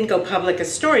 though we didn't go public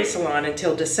as Story Salon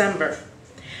until December.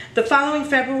 The following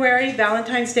February,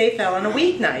 Valentine's Day fell on a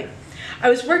weeknight. I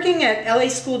was working at LA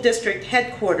School District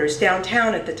headquarters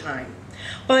downtown at the time.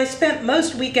 While I spent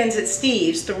most weekends at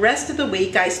Steve's, the rest of the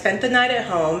week I spent the night at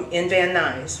home in Van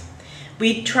Nuys.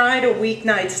 We tried a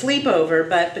weeknight sleepover,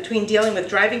 but between dealing with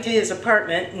driving to his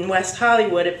apartment in West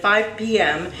Hollywood at 5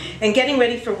 p.m. and getting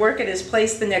ready for work at his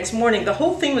place the next morning, the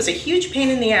whole thing was a huge pain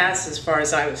in the ass as far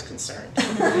as I was concerned.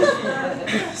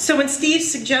 So when Steve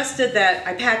suggested that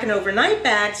I pack an overnight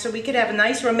bag so we could have a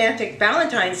nice romantic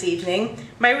Valentine's evening,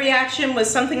 my reaction was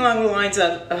something along the lines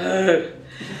of, ugh.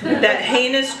 That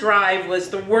heinous drive was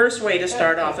the worst way to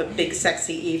start off a big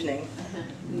sexy evening.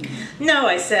 No,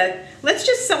 I said, let's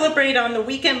just celebrate on the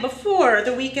weekend before,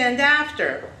 the weekend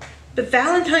after. But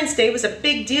Valentine's Day was a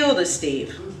big deal to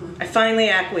Steve. I finally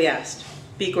acquiesced,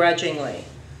 begrudgingly,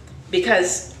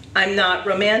 because I'm not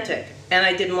romantic, and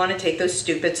I didn't want to take those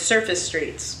stupid surface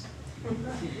streets.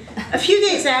 A few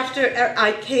days after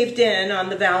I caved in on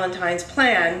the Valentine's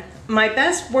plan, my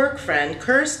best work friend,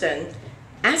 Kirsten,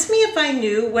 asked me if I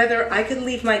knew whether I could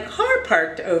leave my car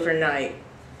parked overnight.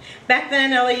 Back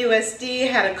then, LAUSD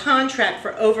had a contract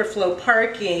for overflow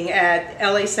parking at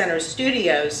LA Center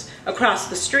Studios across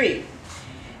the street,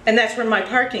 and that's where my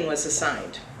parking was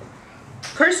assigned.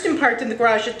 Kirsten parked in the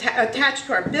garage attached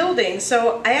to our building,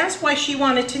 so I asked why she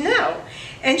wanted to know.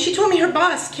 And she told me her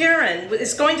boss, Karen,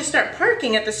 is going to start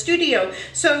parking at the studio,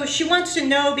 so she wants to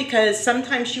know because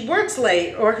sometimes she works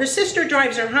late, or her sister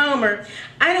drives her home, or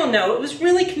I don't know. It was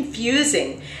really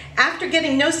confusing. After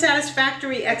getting no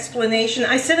satisfactory explanation,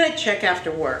 I said I'd check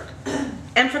after work,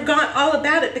 and forgot all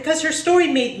about it because her story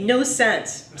made no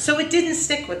sense, so it didn't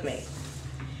stick with me.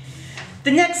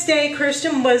 The next day,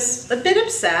 Kirsten was a bit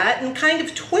upset and kind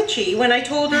of twitchy when I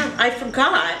told her I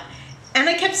forgot. And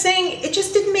I kept saying it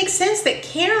just didn't make sense that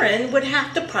Karen would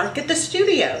have to park at the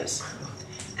studios.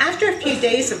 After a few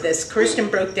days of this, Kirsten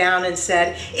broke down and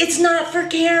said, "It's not for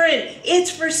Karen, it's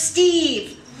for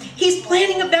Steve. He's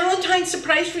planning a Valentine's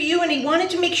surprise for you and he wanted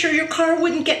to make sure your car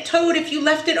wouldn't get towed if you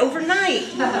left it overnight.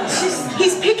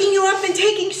 He's picking you up and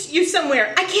taking you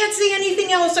somewhere. I can't say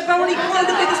anything else. I've already blown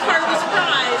the biggest part of the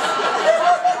surprise."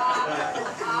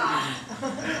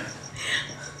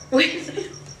 Wait.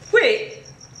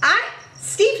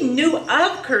 Steve knew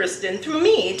of Kirsten through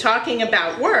me talking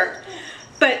about work,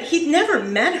 but he'd never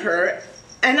met her,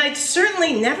 and I'd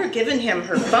certainly never given him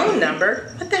her phone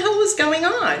number. What the hell was going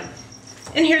on?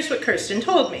 And here's what Kirsten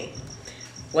told me.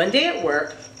 One day at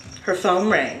work, her phone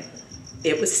rang.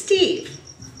 It was Steve.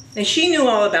 And she knew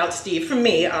all about Steve from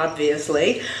me,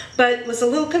 obviously, but was a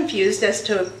little confused as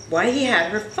to why he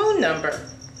had her phone number.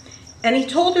 And he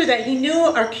told her that he knew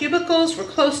our cubicles were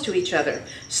close to each other,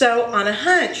 so on a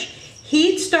hunch,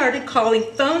 he'd started calling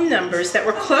phone numbers that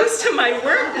were close to my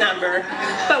work number,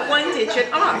 but one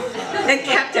digit off, and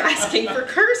kept asking for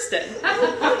Kirsten.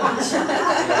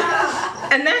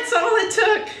 And that's all it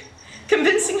took.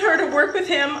 Convincing her to work with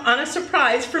him on a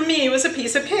surprise for me was a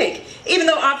piece of cake, even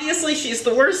though obviously she's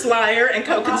the worst liar and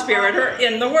co-conspirator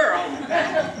in the world.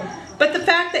 But the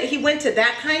fact that he went to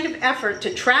that kind of effort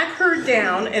to track her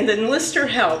down and enlist her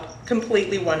help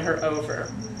completely won her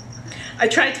over. I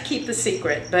tried to keep the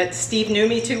secret, but Steve knew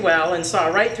me too well and saw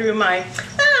right through my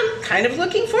kind of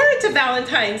looking forward to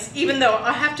Valentine's, even though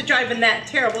I'll have to drive in that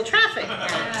terrible traffic.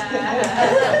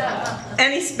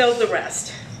 And he spilled the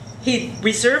rest. He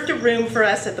reserved a room for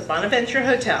us at the Bonaventure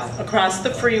Hotel across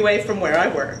the freeway from where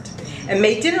I worked, and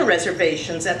made dinner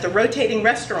reservations at the rotating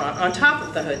restaurant on top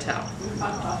of the hotel.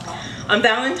 On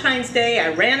Valentine's Day,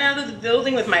 I ran out of the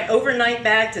building with my overnight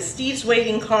bag to Steve's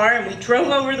waiting car, and we drove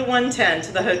over the 110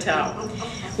 to the hotel.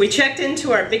 We checked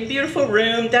into our big, beautiful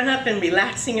room, done up in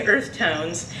relaxing earth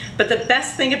tones, but the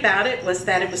best thing about it was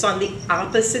that it was on the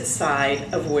opposite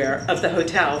side of the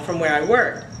hotel from where I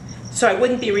worked, so I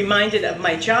wouldn't be reminded of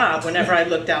my job whenever I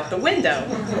looked out the window.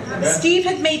 Steve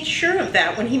had made sure of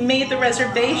that when he made the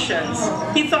reservations.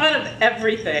 He thought of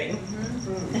everything.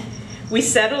 We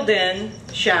settled in,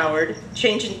 showered,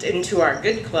 changed into our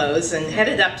good clothes, and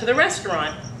headed up to the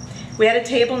restaurant. We had a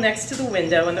table next to the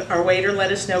window, and our waiter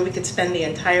let us know we could spend the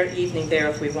entire evening there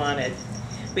if we wanted.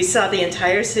 We saw the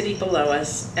entire city below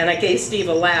us, and I gave Steve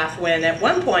a laugh when at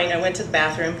one point I went to the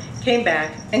bathroom, came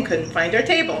back, and couldn't find our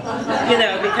table. You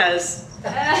know, because the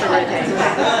rotating.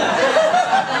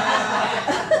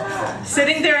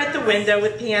 Sitting there at the window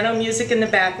with piano music in the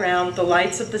background, the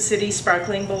lights of the city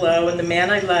sparkling below, and the man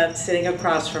I loved sitting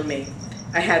across from me,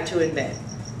 I had to admit,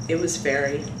 it was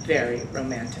very, very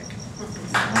romantic.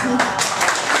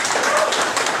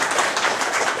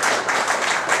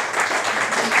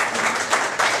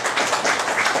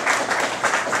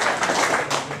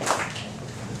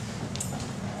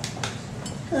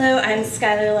 Hello, I'm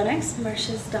Skylar Lennox,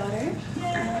 Marcia's daughter.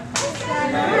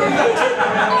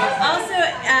 Also,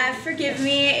 forgive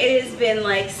me, it has been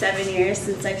like 7 years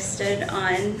since I've stood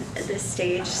on this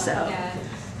stage, so,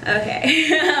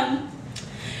 okay.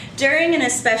 During an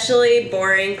especially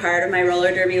boring part of my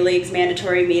roller derby league's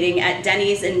mandatory meeting at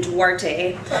Denny's in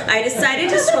Duarte, I decided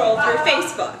to scroll through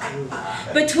Facebook.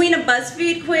 Between a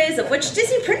BuzzFeed quiz of which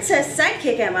Disney princess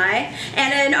sidekick am I,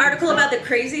 and an article about the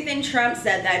crazy thing Trump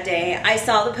said that day, I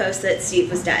saw the post that Steve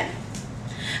was dead.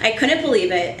 I couldn't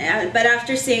believe it, but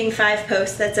after seeing 5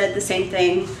 posts that said the same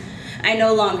thing, I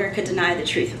no longer could deny the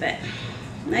truth of it.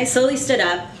 I slowly stood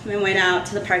up and went out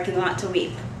to the parking lot to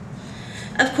weep.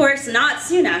 Of course, not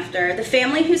soon after, the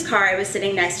family whose car I was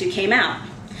sitting next to came out.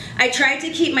 I tried to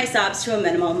keep my sobs to a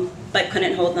minimum, but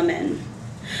couldn't hold them in.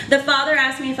 The father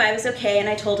asked me if I was okay, and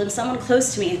I told him someone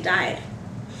close to me had died.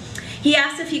 He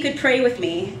asked if he could pray with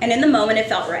me, and in the moment it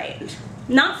felt right.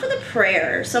 Not for the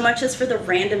prayer, so much as for the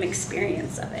random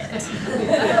experience of it.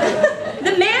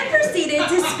 The man proceeded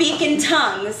to speak in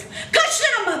tongues. Call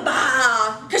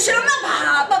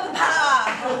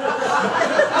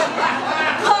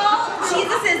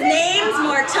Jesus' names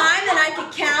more time than I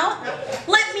could count.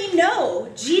 Let me know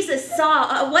Jesus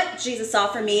saw what Jesus saw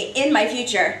for me in my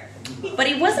future. But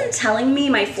he wasn't telling me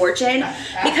my fortune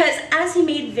because, as he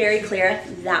made very clear,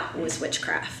 that was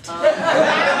witchcraft.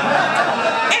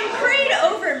 And prayed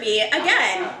over me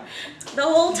again. The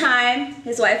whole time,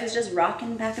 his wife was just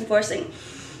rocking back and forth saying,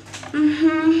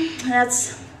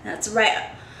 that's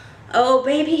right. Oh,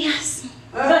 baby, yes.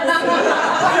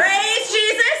 Praise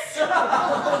Jesus.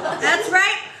 That's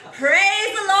right.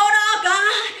 Praise the Lord our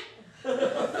God.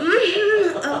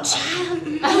 Oh, child.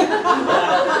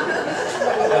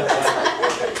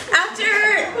 After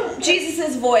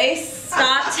Jesus' voice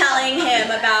stopped telling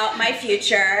him about my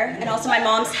future and also my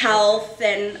mom's health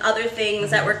and other things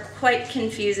that were quite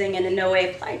confusing and in no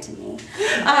way applied to me,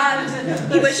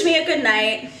 he wished me a good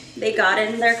night. They got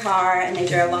in their car and they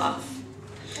drove off.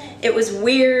 It was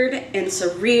weird and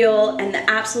surreal and the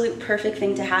absolute perfect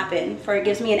thing to happen, for it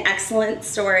gives me an excellent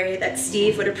story that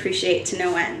Steve would appreciate to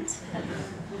no end.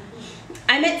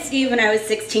 I met Steve when I was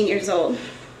 16 years old.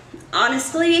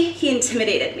 Honestly, he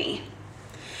intimidated me.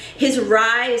 His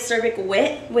wry, acerbic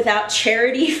wit without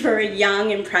charity for a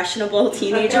young, impressionable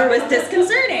teenager was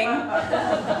disconcerting.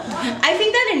 I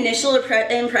think that initial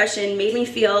impression made me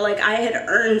feel like I had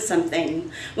earned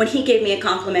something when he gave me a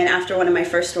compliment after one of my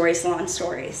first Story Salon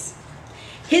stories.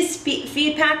 His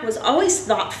feedback was always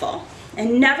thoughtful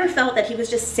and never felt that he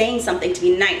was just saying something to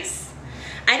be nice.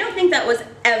 I don't think that was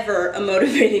ever a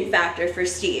motivating factor for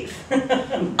Steve.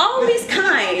 Always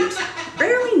kind,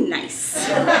 rarely nice.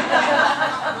 As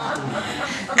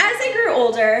I grew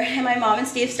older and my mom and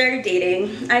Steve started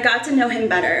dating, I got to know him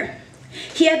better.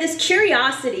 He had this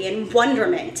curiosity and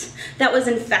wonderment that was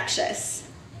infectious.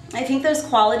 I think those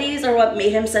qualities are what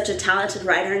made him such a talented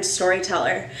writer and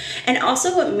storyteller, and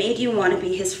also what made you want to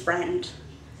be his friend.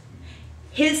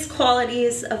 His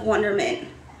qualities of wonderment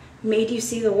made you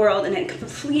see the world in a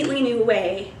completely new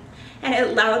way, and it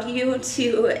allowed you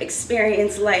to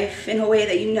experience life in a way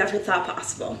that you never thought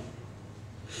possible.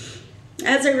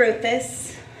 As I wrote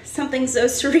this, something so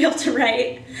surreal to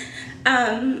write,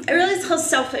 I realized how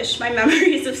selfish my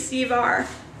memories of Steve are.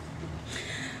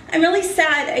 I'm really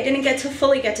sad I didn't get to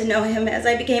fully get to know him as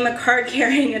I became a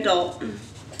card-carrying adult.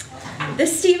 The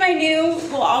Steve I knew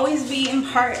will always be, in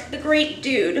part, the great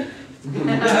dude who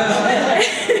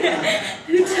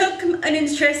took an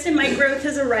interest in my growth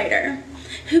as a writer,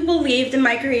 who believed in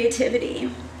my creativity.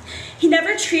 He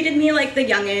never treated me like the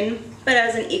youngin', but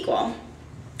as an equal.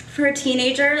 For a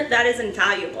teenager, that is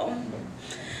invaluable.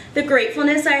 The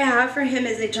gratefulness I have for him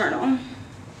is eternal.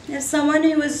 As someone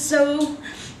who was so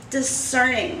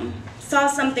discerning, saw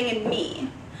something in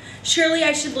me, surely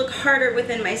I should look harder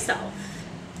within myself.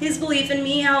 His belief in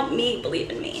me helped me believe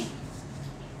in me.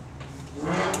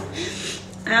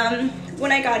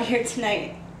 When I got here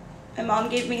tonight, my mom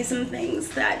gave me some things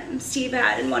that Steve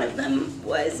had, and one of them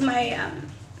was my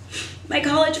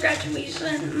college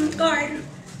graduation card.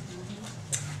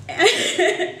 And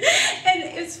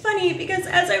it's funny because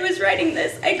as I was writing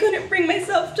this, I couldn't bring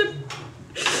myself to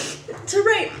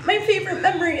write my favorite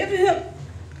memory of him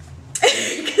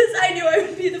because I knew I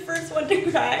would be the first one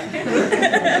to cry.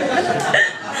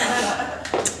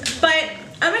 But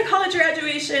at my college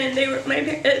graduation,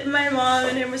 my mom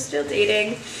and him were still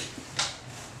dating,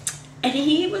 and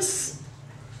he was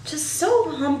just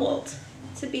so humbled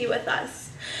to be with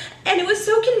us. And it was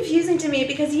so confusing to me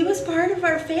because he was part of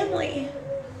our family.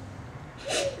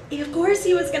 Of course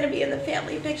he was going to be in the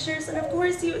family pictures, and of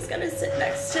course he was going to sit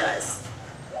next to us.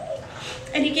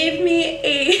 And he gave me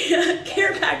a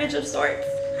care package of sorts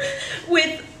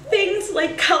with things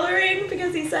like coloring,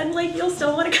 because he said, like, you'll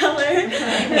still want to color,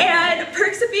 and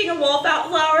perks of being a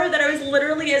wallflower that I was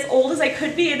literally as old as I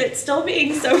could be, and it's still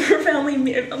being so profoundly,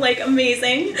 like,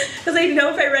 amazing, because I know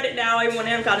if I read it now, I wouldn't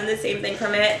have gotten the same thing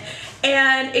from it.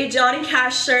 And a Johnny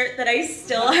Cash shirt that I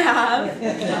still have.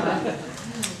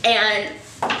 And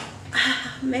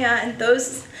man,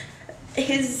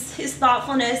 his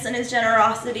thoughtfulness and his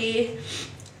generosity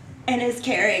and his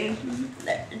caring,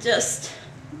 just,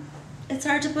 it's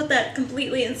hard to put that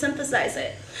completely and synthesize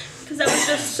it, because that was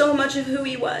just so much of who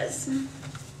he was.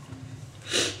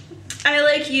 I,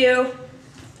 like you,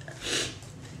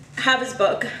 have his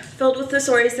book filled with the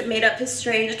stories that made up his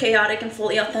strange, chaotic, and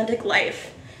fully authentic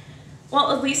life.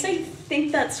 Well, at least I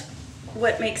think that's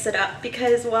what makes it up,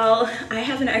 because, well, I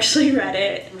haven't actually read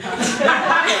it. Because,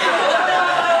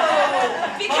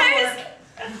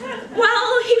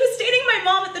 well, he was dating my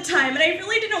mom at the time, and I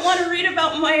really didn't want to read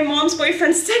about my mom's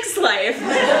boyfriend's sex life.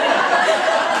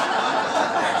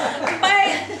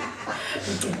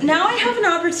 But now I have an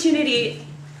opportunity,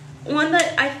 one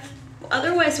that I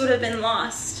otherwise would have been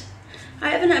lost. I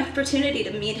have an opportunity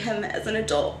to meet him as an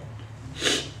adult.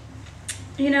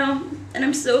 You know, and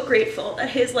I'm so grateful that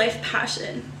his life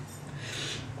passion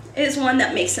is one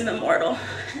that makes him immortal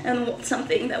and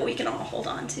something that we can all hold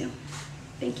on to.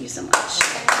 Thank you so much.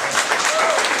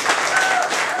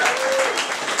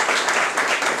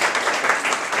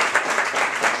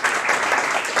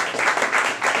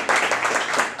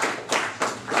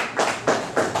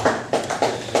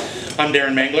 I'm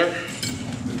Darren Mangler.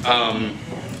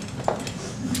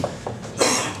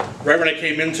 Right when I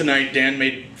came in tonight, Dan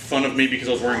made fun of me because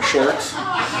I was wearing shorts.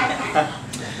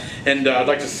 And I'd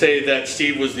like to say that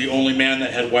Steve was the only man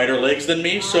that had wider legs than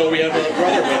me, so we have a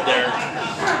brotherhood there.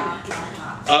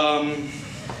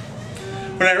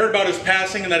 When I heard about his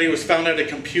passing and that he was found at a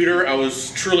computer, I was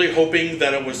truly hoping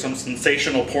that it was some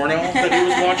sensational porno that he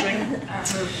was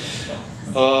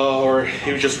watching. Or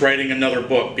he was just writing another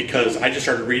book, because I just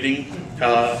started reading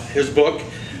his book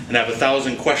and I have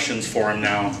 1,000 questions for him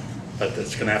now, but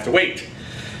it's going to have to wait.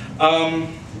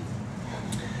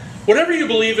 Whatever you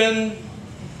believe in,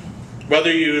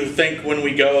 whether you think when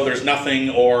we go there's nothing,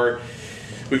 or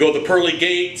we go the pearly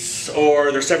gates,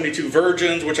 or there's 72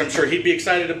 virgins, which I'm sure he'd be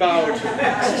excited about.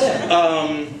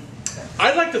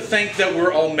 I'd like to think that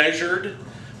we're all measured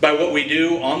by what we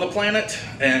do on the planet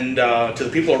and to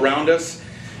the people around us.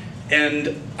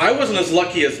 And I wasn't as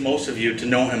lucky as most of you to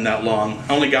know him that long.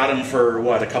 I only got him for,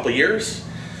 what, a couple years?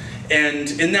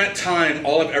 And in that time,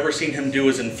 all I've ever seen him do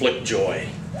is inflict joy.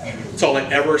 That's all I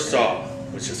ever saw,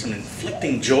 was just an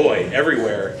inflicting joy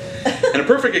everywhere. And a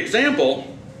perfect example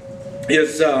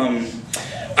is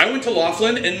I went to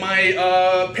Laughlin, and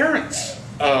my parents,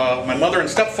 my mother and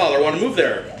stepfather, want to move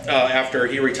there after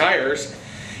he retires.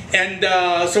 And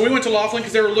so we went to Laughlin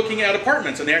because they were looking at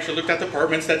apartments, and they actually looked at the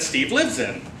apartments that Steve lives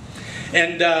in.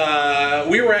 And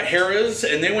we were at Harrah's,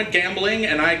 and they went gambling,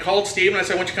 and I called Steve, and I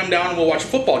said, why don't you come down and we'll watch a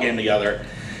football game together.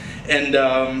 And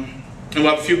we'll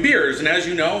have a few beers. And as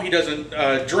you know, he doesn't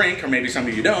drink, or maybe some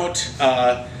of you don't,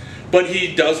 but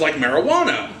he does like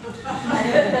marijuana.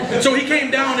 So he came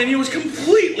down, and he was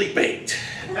completely baked.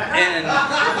 And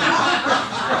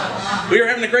we were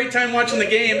having a great time watching the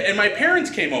game, and my parents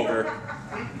came over.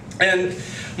 And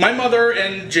my mother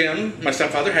and Jim, my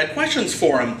stepfather, had questions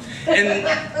for him. And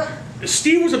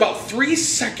Steve was about 3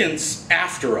 seconds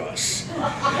after us.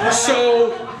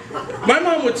 So my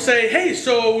mom would say, hey,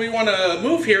 so we want to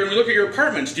move here and we look at your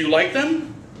apartments. Do you like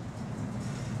them?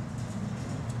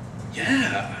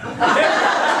 Yeah.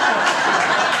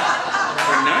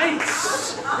 They're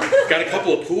nice. Got a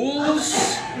couple of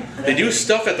pools. They do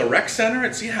stuff at the rec center.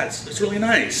 It's really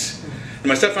nice. And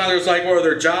my stepfather was like, well, are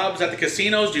there jobs at the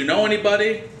casinos? Do you know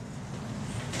anybody?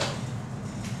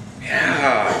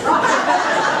 Yeah.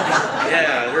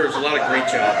 Yeah, there's a lot of great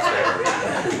jobs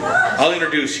there. I'll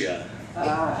introduce you.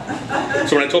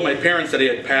 So when I told my parents that he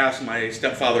had passed, my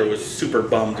stepfather was super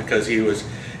bummed because he was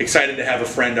excited to have a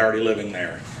friend already living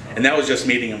there. And that was just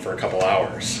meeting him for a couple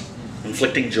hours,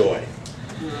 inflicting joy.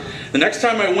 The next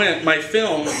time I went, my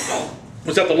film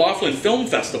was at the Laughlin Film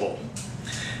Festival.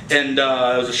 And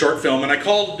it was a short film, and I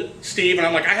called Steve, and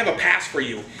I'm like, I have a pass for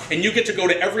you, and you get to go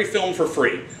to every film for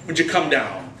free. Would you come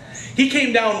down? He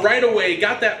came down right away,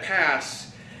 got that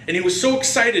pass, and he was so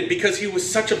excited because he was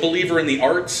such a believer in the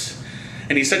arts,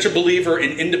 and he's such a believer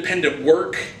in independent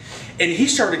work, and he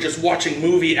started just watching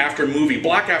movie after movie,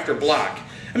 block after block.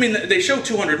 I mean, they show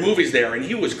 200 movies there, and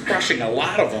he was crushing a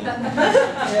lot of them.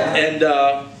 And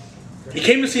he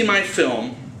came to see my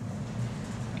film,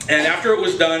 and after it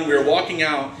was done, we were walking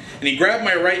out, and he grabbed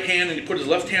my right hand and he put his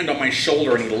left hand on my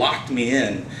shoulder and he locked me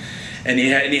in. And he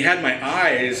had my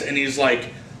eyes, and he's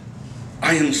like,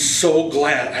 I am so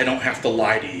glad I don't have to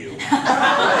lie to you.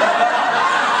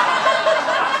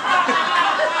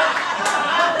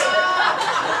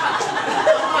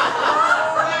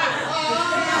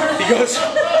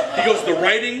 He goes, the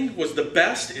writing was the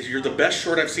best. You're the best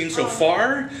short I've seen so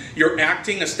far. Your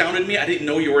acting astounded me. I didn't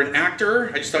know you were an actor.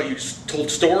 I just thought you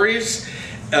told stories.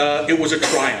 It was a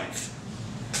triumph.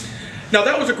 Now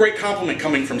that was a great compliment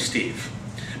coming from Steve.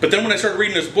 But then when I started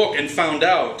reading this book and found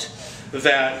out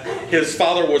that his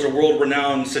father was a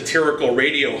world-renowned satirical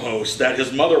radio host, that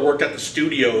his mother worked at the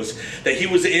studios, that he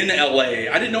was in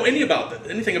LA, I didn't know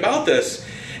anything about this.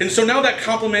 And so now that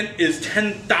compliment is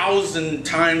 10,000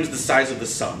 times the size of the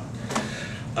sun.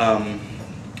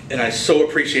 And I so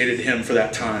appreciated him for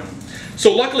that time.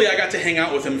 So luckily I got to hang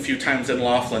out with him a few times in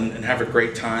Laughlin and have a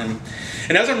great time.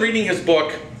 And as I'm reading his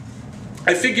book,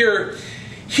 I figure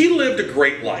he lived a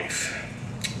great life.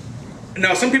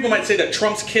 Now some people might say that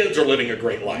Trump's kids are living a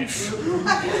great life.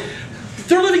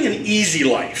 They're living an easy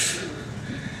life.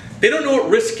 They don't know what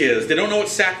risk is. They don't know what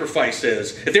sacrifice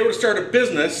is. If they were to start a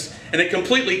business and it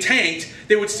completely tanked,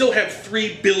 they would still have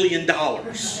 $3 billion.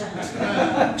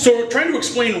 So trying to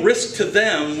explain risk to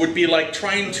them would be like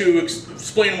trying to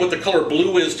explain what the color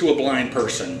blue is to a blind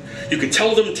person. You could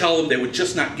tell them, they would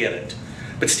just not get it.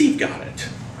 But Steve got it.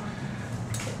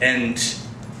 And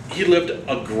he lived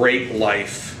a great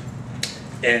life,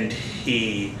 and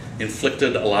he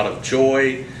inflicted a lot of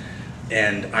joy,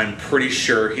 and I'm pretty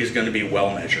sure he's going to be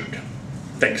well measured.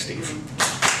 Thanks, Steve.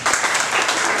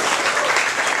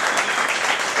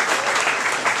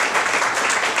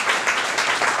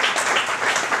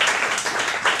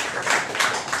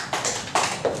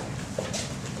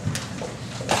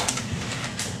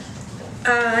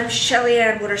 I'm Shelley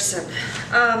Ann Wooderson.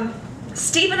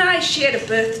 Steve and I shared a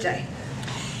birthday.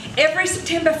 Every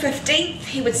September 15th,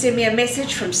 he would send me a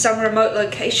message from some remote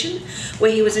location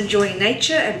where he was enjoying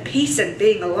nature and peace and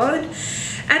being alone.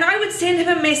 And I would send him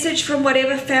a message from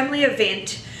whatever family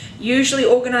event, usually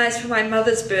organized for my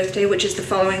mother's birthday, which is the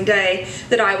following day,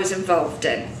 that I was involved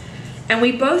in. And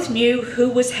we both knew who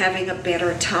was having a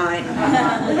better time.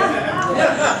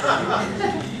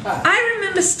 I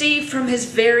remember Steve from his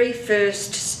very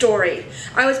first story.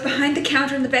 I was behind the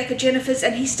counter in the back of Jennifer's,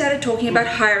 and he started talking about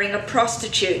hiring a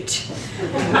prostitute.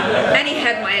 And he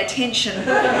had my attention.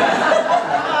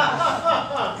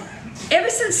 Ever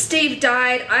since Steve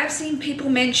died, I've seen people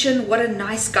mention what a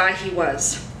nice guy he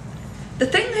was. The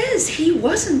thing is, he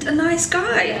wasn't a nice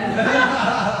guy.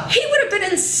 He would have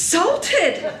been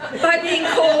insulted by being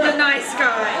called a nice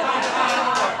guy.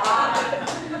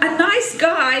 A nice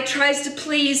guy tries to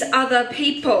please other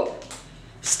people.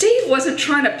 Steve wasn't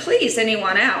trying to please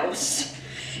anyone else.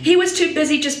 He was too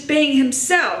busy just being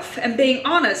himself and being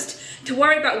honest to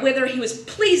worry about whether he was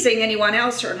pleasing anyone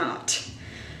else or not.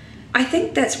 I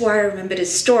think that's why I remembered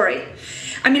his story.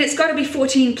 I mean, it's got to be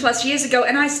 14 plus years ago,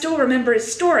 and I still remember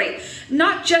his story.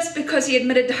 Not just because he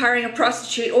admitted to hiring a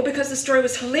prostitute, or because the story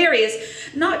was hilarious,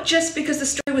 not just because the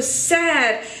story was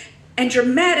sad and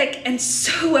dramatic and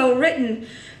so well written,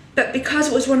 but because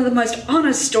it was one of the most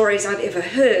honest stories I've ever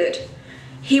heard.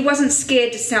 He wasn't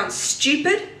scared to sound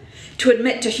stupid, to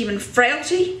admit to human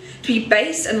frailty, to be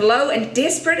base and low and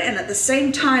desperate, and at the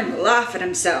same time laugh at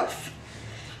himself.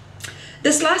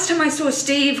 This last time I saw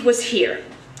Steve was here,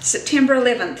 September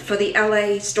 11th, for the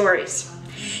LA Stories.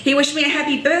 He wished me a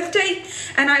happy birthday,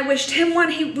 and I wished him one.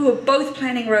 We were both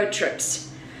planning road trips.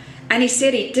 And he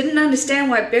said he didn't understand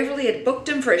why Beverly had booked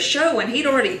him for a show when he'd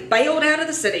already bailed out of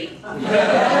the city.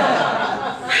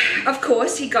 Of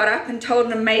course, he got up and told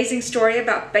an amazing story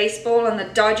about baseball and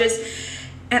the Dodgers,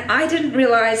 and I didn't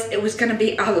realize it was going to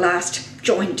be our last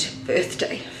joint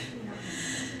birthday.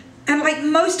 And like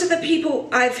most of the people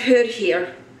I've heard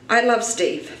here, I love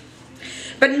Steve.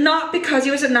 But not because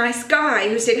he was a nice guy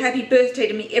who said happy birthday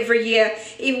to me every year,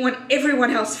 even when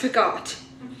everyone else forgot.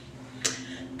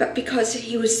 But because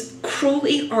he was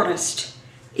cruelly honest,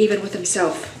 even with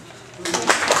himself.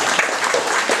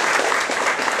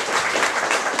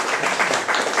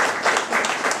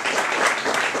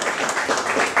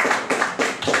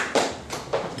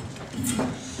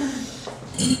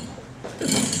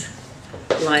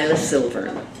 Lila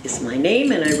Silver is my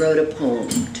name, and I wrote a poem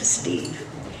to Steve.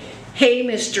 Hey,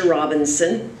 Mr.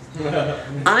 Robinson.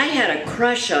 I had a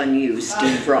crush on you,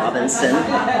 Steve Robinson.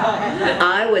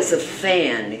 I was a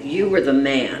fan. You were the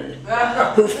man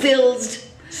who filled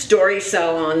Story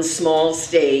Salon's small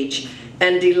stage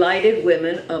and delighted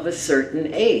women of a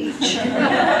certain age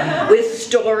with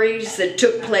stories that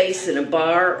took place in a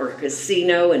bar or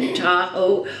casino in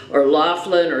Tahoe or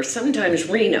Laughlin or sometimes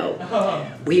Reno.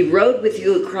 We rode with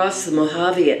you across the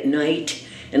Mojave at night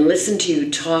and listened to you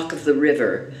talk of the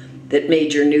river that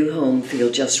made your new home feel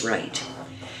just right.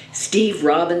 Steve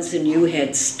Robinson, you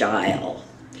had style,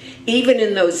 even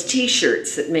in those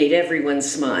t-shirts that made everyone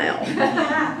smile,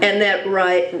 and that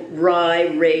wry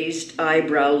raised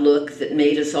eyebrow look that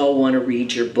made us all want to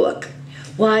read your book.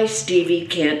 Why Stevie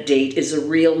Can't Date is a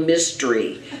real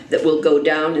mystery that will go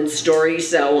down in Story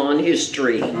Salon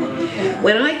history.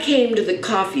 When I came to the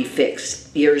Coffee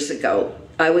Fix years ago,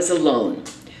 I was alone,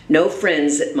 no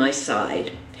friends at my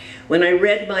side. When I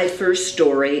read my first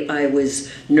story, I was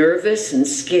nervous and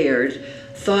scared,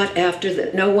 thought after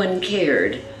that no one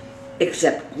cared,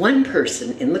 except one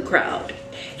person in the crowd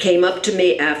came up to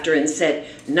me after and said,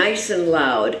 nice and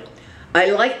loud,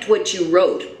 I liked what you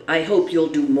wrote. I hope you'll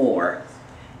do more.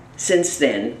 Since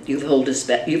then, you've held a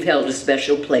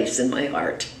special place in my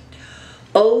heart.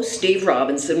 Oh, Steve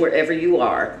Robinson, wherever you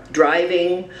are,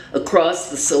 driving across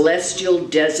the celestial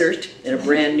desert in a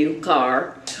brand new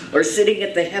car, or sitting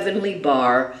at the heavenly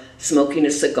bar, smoking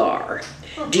a cigar,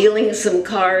 dealing some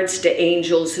cards to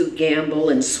angels who gamble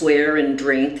and swear and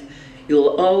drink, you'll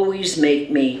always make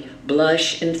me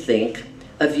blush and think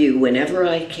of you whenever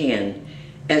I can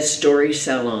as Story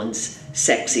Salon's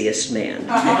sexiest man.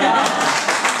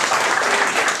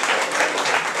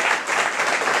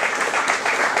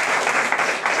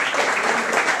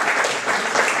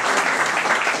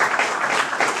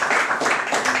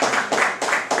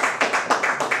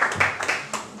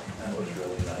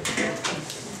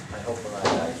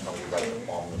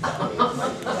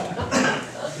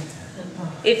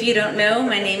 If you don't know,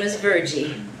 my name is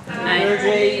Virgi.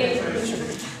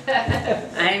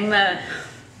 I'm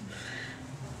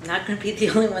not going to be the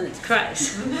only one that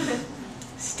cries.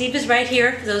 Steve is right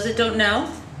here, for those that don't know.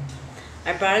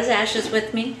 I brought his ashes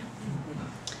with me.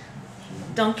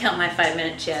 Don't count my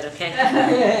 5-minute chat, okay?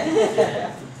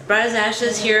 I brought his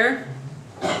ashes here.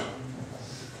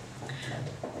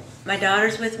 My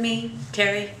daughter's with me,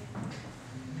 Terry.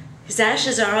 His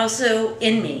ashes are also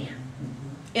in me,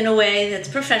 in a way that's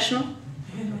professional.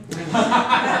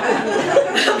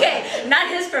 Okay, not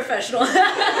his professional.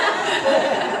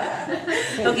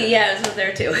 Okay, yeah, I was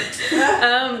there too.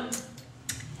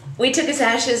 We took his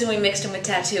ashes and we mixed them with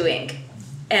tattoo ink.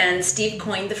 And Steve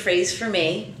coined the phrase for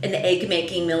me, an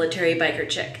egg-making military biker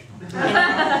chick.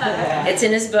 And it's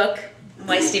in his book,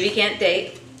 Why Stevie Can't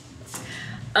Date.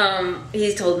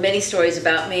 He's told many stories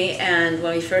about me, and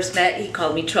when we first met, he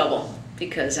called me Trouble,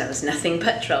 because I was nothing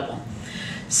but trouble.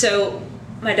 So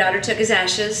my daughter took his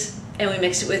ashes and we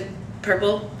mixed it with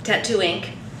purple tattoo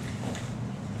ink,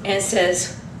 and it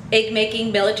says, egg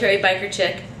making military biker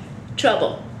chick,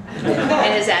 Trouble.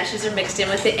 And his ashes are mixed in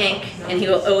with the ink, and he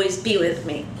will always be with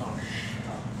me.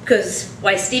 Because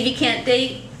why Stevie can't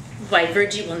date, why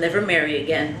Virgie will never marry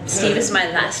again. Steve is my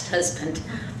last husband.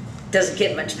 Doesn't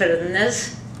get much better than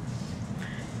this.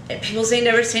 And people say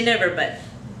never, but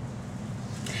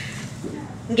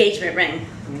engagement ring.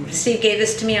 Steve gave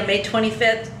this to me on May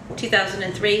 25th,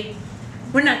 2003.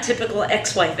 We're not typical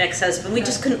ex-wife, ex-husband. We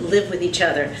just couldn't live with each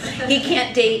other. He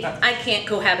can't date, I can't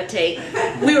cohabitate.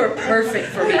 We were perfect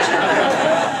for each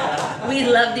other. We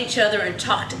loved each other and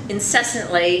talked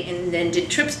incessantly and did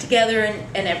trips together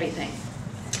and everything.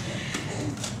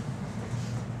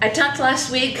 I talked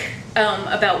last week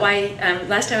about why,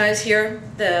 last time I was here,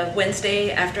 the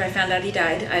Wednesday after I found out he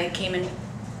died, I came and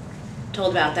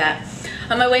told about that.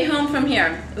 On my way home from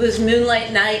here, it was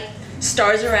moonlight night,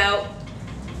 stars are out,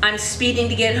 I'm speeding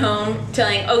to get home,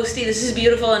 telling, oh Steve, this is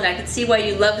beautiful and I can see why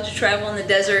you love to travel in the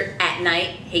desert at night.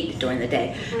 Hate it during the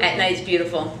day. At night it's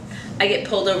beautiful. I get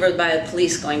pulled over by the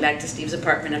police going back to Steve's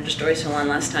apartment after Story Salon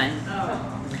last time.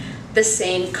 The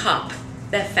same cop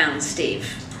that found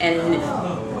Steve and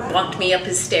walked me up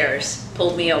his stairs,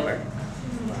 pulled me over.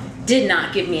 Did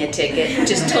not give me a ticket,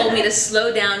 just told me to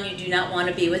slow down, you do not want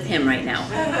to be with him right now.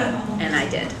 And I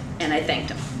did, and I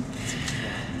thanked him.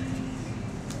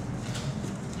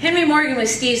 Henry Morgan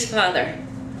was Steve's father.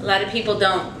 A lot of people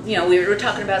don't, you know, we were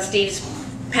talking about Steve's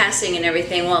passing and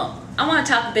everything. Well, I want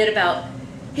to talk a bit about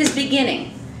his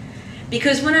beginning.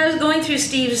 Because when I was going through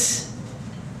Steve's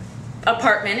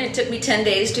apartment, it took me 10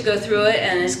 days to go through it,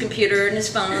 and his computer and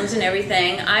his phones and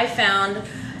everything, I found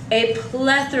a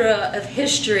plethora of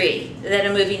history that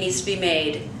a movie needs to be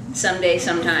made someday,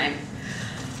 sometime.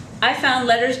 I found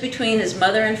letters between his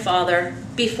mother and father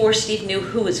before Steve knew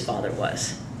who his father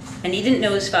was. And he didn't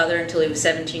know his father until he was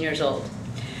 17 years old.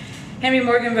 Henry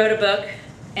Morgan wrote a book,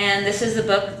 and this is the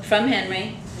book from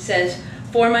Henry. It says,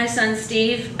 "For my son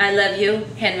Steve, I love you,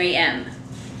 Henry M."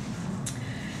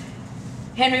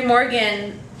 Henry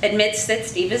Morgan admits that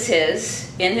Steve is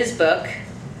his in his book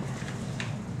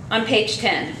on page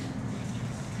 10.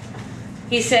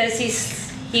 He says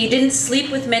he didn't sleep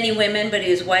with many women, but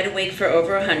he was wide awake for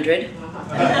over 100.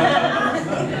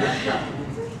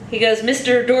 He goes,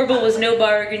 Mr. Dorble was no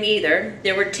bargain either.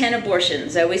 There were 10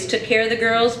 abortions. I always took care of the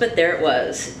girls, but there it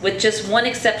was. With just one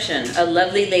exception, a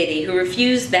lovely lady who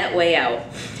refused that way out.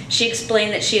 She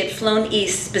explained that she had flown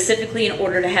east specifically in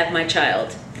order to have my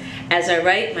child. As I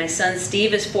write, my son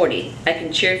Steve is 40. I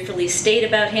can cheerfully state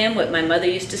about him what my mother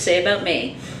used to say about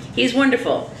me. He's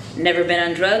wonderful. Never been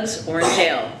on drugs or in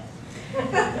jail.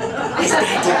 His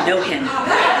dad didn't know him.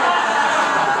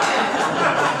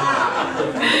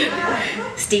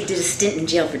 Steve did a stint in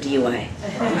jail for DUI.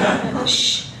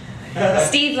 Shh.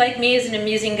 Steve, like me, is an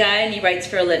amusing guy and he writes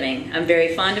for a living. I'm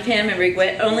very fond of him and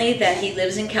regret only that he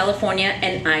lives in California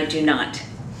and I do not.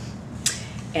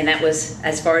 And that was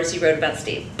as far as he wrote about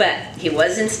Steve. But he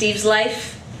was in Steve's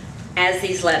life as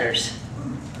these letters.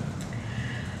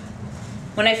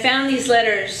 When I found these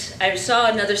letters, I saw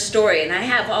another story, and I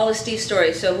have all of Steve's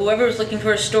stories, so whoever was looking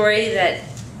for a story that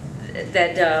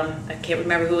I can't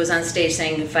remember who was on stage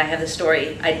saying if I have the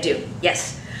story, I do.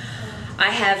 Yes.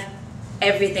 I have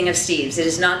everything of Steve's. It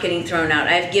is not getting thrown out.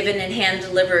 I've given and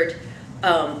hand-delivered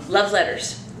love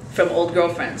letters from old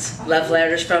girlfriends, love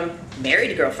letters from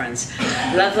married girlfriends,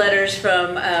 love letters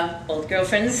from old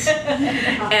girlfriends,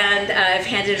 and I've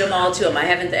handed them all to him. I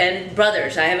haven't, and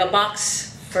brothers. I have a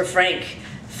box for Frank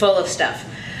full of stuff.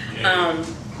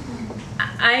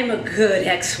 I'm a good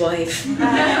ex-wife,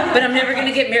 but I'm never going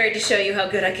to get married to show you how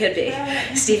good I could be.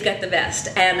 Steve got the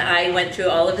best, and I went through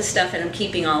all of his stuff, and I'm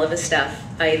keeping all of his stuff.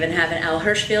 I even have an Al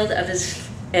Hirschfield of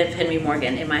Henry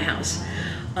Morgan in my house.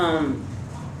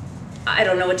 I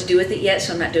don't know what to do with it yet,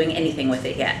 so I'm not doing anything with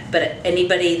it yet. But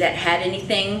anybody that had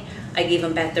anything, I gave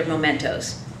them back their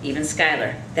mementos. Even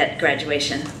Skylar, that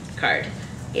graduation card,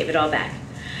 gave it all back.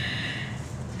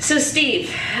 So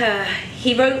Steve,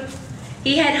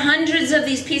 he had hundreds of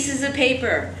these pieces of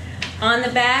paper. On the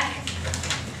back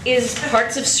is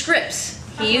parts of scripts.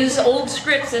 He used old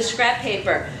scripts as scrap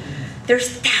paper. There's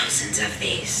thousands of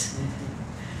these.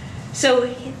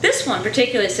 So this one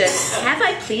particularly says, have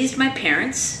I pleased my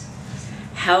parents?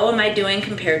 How am I doing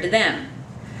compared to them?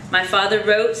 My father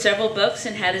wrote several books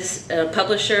and had his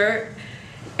publisher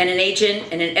and an agent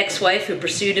and an ex-wife who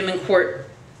pursued him in court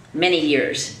many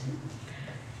years.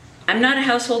 I'm not a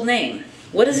household name.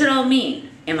 What does it all mean?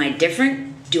 Am I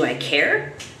different? Do I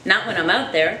care? Not when I'm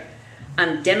out there.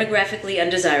 I'm demographically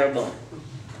undesirable.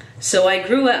 So I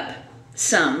grew up,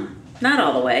 some, not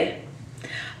all the way.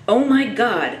 Oh my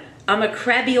God, I'm a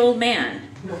crabby old man.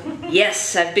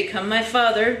 Yes, I've become my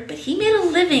father, but he made a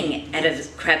living out of a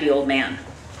crabby old man.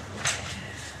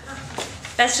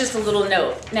 That's just a little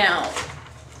note. Now,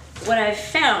 what I've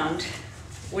found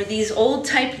were these old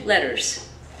typed letters.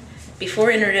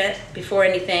 Before internet, before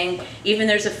anything, even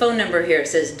there's a phone number here. It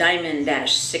says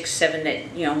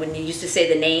diamond-67, you know, when you used to say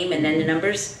the name and then the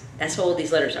numbers, that's how old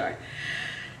these letters are.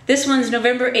 This one's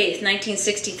November 8th,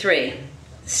 1963.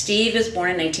 Steve is born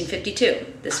in 1952.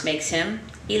 This makes him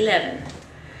 11.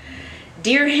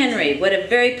 Dear Henry, what a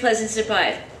very pleasant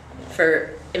surprise.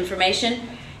 For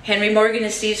information, Henry Morgan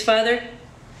is Steve's father.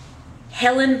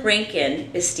 Helen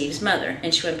Rankin is Steve's mother,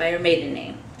 and she went by her maiden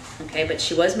name. Okay, but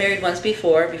she was married once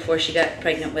before she got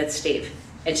pregnant with Steve.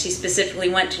 And she specifically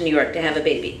went to New York to have a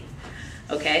baby.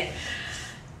 Okay?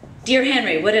 Dear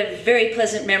Henry, what a very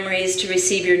pleasant memories to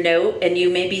receive your note, and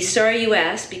you may be sorry you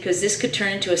asked, because this could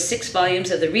turn into 6 volumes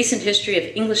of the recent history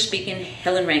of English-speaking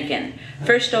Helen Rankin.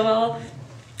 First of all,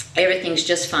 everything's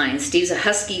just fine. Steve's a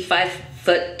husky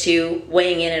 5'2",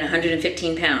 weighing in at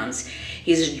 115 pounds.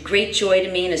 He's a great joy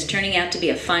to me and is turning out to be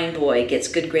a fine boy, gets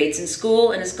good grades in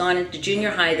school, and has gone into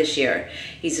junior high this year.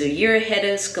 He's a year ahead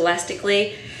of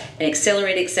scholastically, an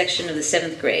accelerated section of the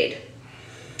 7th grade.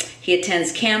 He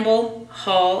attends Campbell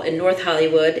Hall in North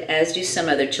Hollywood, as do some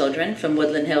other children from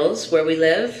Woodland Hills, where we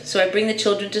live. So I bring the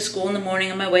children to school in the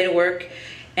morning on my way to work,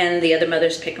 and the other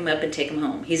mothers pick him up and take him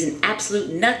home. He's an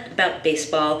absolute nut about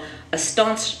baseball, a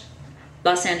staunch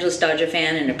Los Angeles Dodger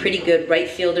fan, and a pretty good right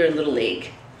fielder in Little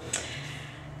League.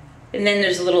 And then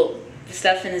there's a little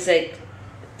stuff, and it's like,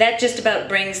 that just about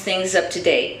brings things up to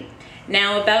date.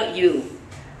 Now about you.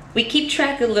 We keep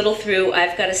track a little through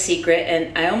I've Got a Secret,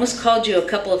 and I almost called you a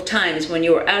couple of times when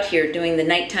you were out here doing the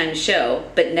nighttime show,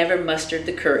 but never mustered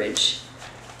the courage.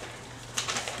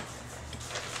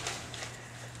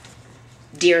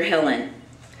 Dear Helen,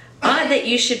 odd that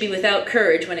you should be without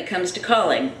courage when it comes to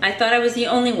calling. I thought I was the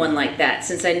only one like that,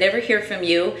 since I never hear from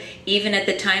you, even at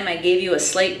the time I gave you a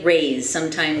slight raise some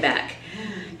time back.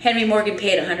 Henry Morgan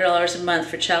paid $100 a month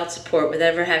for child support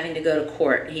without ever having to go to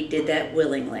court. He did that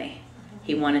willingly.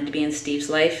 He wanted to be in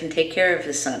Steve's life and take care of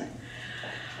his son.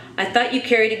 I thought you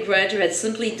carried a grudge or had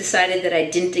simply decided that I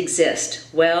didn't exist.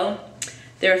 Well,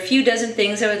 there are a few dozen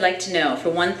things I would like to know. For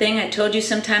one thing, I told you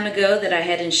some time ago that I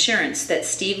had insurance that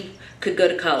Steve could go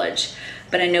to college,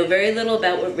 but I know very little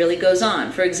about what really goes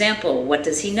on. For example, what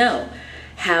does he know?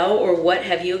 How or what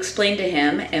have you explained to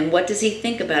him, and what does he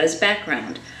think about his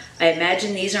background? I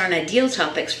imagine these aren't ideal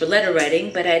topics for letter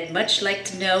writing, but I'd much like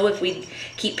to know if we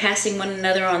keep passing one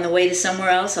another on the way to somewhere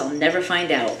else, I'll never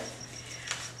find out.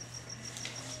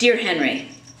 Dear Henry,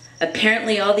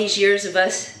 apparently all these years of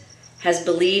us has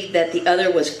believed that the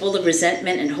other was full of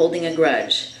resentment and holding a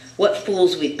grudge. What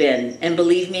fools we've been, and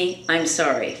believe me, I'm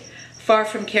sorry. Far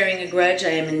from carrying a grudge, I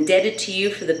am indebted to you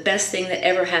for the best thing that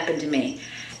ever happened to me.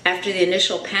 After the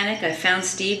initial panic, I found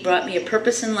Steve brought me a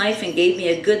purpose in life and gave me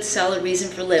a good, solid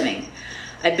reason for living.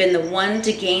 I've been the one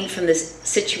to gain from this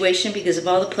situation because of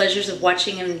all the pleasures of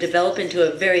watching him develop into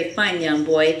a very fine young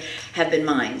boy have been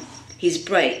mine. He's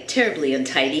bright, terribly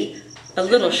untidy, a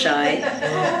little shy,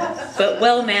 but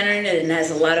well-mannered and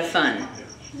has a lot of fun.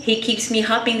 He keeps me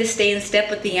hopping to stay in step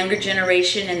with the younger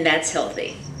generation, and that's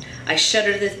healthy. I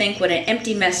shudder to think what an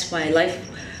empty mess my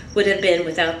life would have been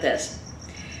without this.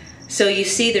 So you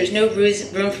see, there's no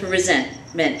room for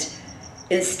resentment.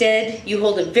 Instead, you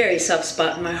hold a very soft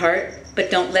spot in my heart,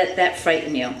 but don't let that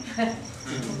frighten you.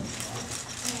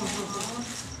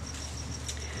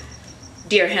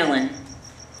 Dear Helen,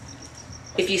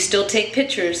 if you still take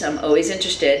pictures, I'm always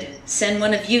interested. Send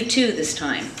one of you too this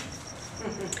time.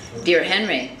 Dear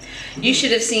Henry, you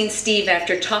should have seen Steve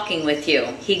after talking with you.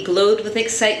 He glowed with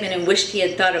excitement and wished he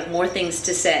had thought of more things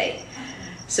to say.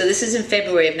 So this is in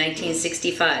February of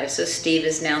 1965, so Steve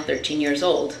is now 13 years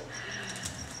old.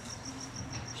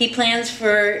 He plans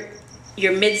for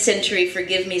your mid-century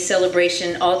Forgive Me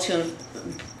celebration, all too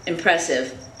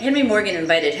impressive. Henry Morgan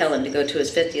invited Helen to go to his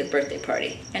 50th birthday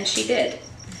party, and she did.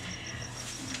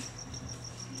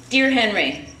 Dear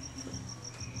Henry,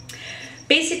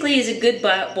 basically he's a good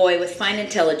boy with fine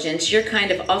intelligence. Your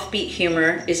kind of offbeat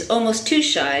humor is almost too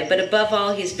shy, but above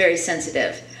all, he's very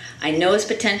sensitive. I know his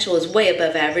potential is way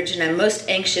above average, and I'm most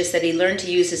anxious that he learn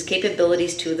to use his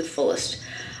capabilities to the fullest.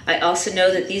 I also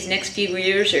know that these next few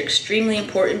years are extremely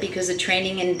important because the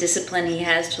training and discipline he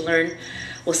has to learn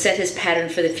will set his pattern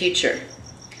for the future.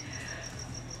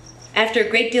 After a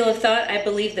great deal of thought, I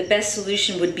believe the best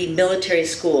solution would be military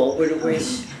school.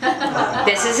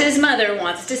 This is his mother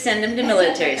wants to send him to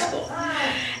military school.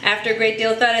 After a great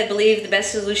deal of thought, I believe the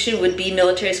best solution would be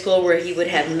military school, where he would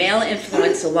have male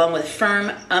influence along with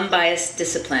firm, unbiased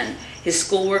discipline. His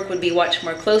schoolwork would be watched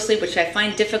more closely, which I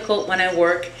find difficult when I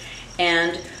work,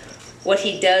 and what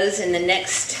he does in the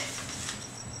next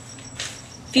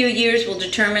few years will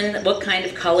determine what kind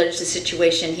of college the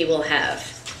situation he will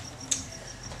have.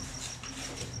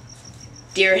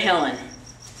 Dear Helen,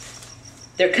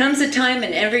 there comes a time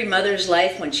in every mother's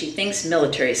life when she thinks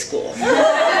military school.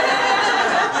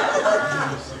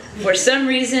 For some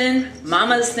reason,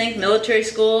 mamas think military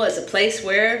school is a place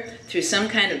where, through some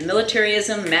kind of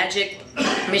militarism magic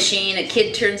machine, a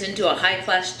kid turns into a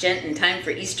high-class gent in time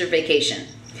for Easter vacation.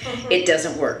 It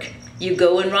doesn't work. You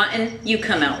go in rotten, you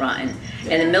come out rotten.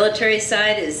 And the military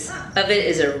side of it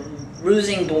is a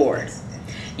bruising board.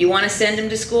 You want to send them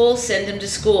to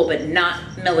school, but not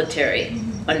military.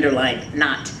 Underlined,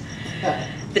 not.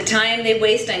 The time they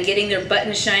waste on getting their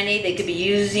buttons shiny, they could be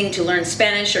using to learn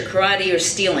Spanish or karate or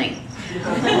stealing.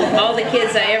 All the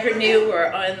kids I ever knew who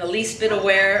are on the least bit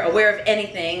aware of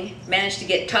anything managed to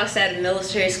get tossed out of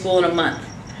military school in a month.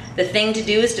 The thing to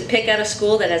do is to pick out a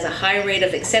school that has a high rate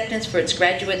of acceptance for its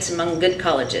graduates among good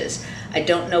colleges. I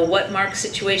don't know what Mark's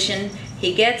situation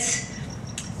he gets.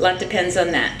 A lot depends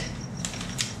on that.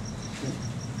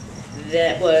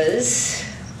 That was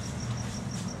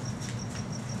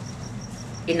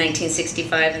in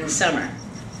 1965 in the summer.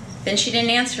 Then she didn't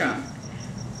answer him.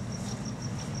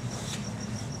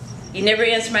 You never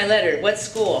answer my letter. What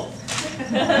school?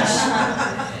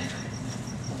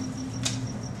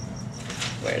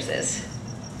 Where's this?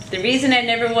 The reason I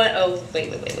never want, oh,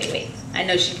 wait. I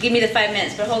know she'd give me the 5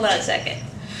 minutes, but hold on a second.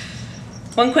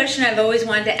 One question I've always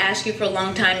wanted to ask you for a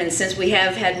long time, and since we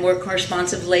have had more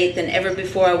correspondence of late than ever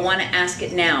before, I want to ask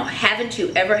it now. Haven't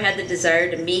you ever had the desire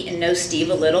to meet and know Steve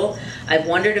a little? I've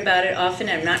wondered about it often.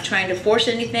 I'm not trying to force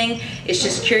anything. It's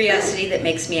just curiosity that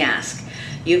makes me ask.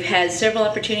 You've had several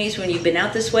opportunities when you've been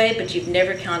out this way, but you've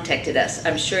never contacted us.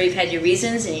 I'm sure you've had your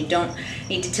reasons, and you don't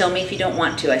need to tell me if you don't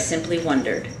want to. I simply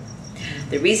wondered.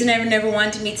 The reason I never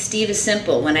wanted to meet Steve is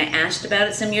simple. When I asked about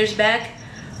it some years back,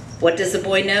 what does the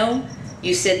boy know?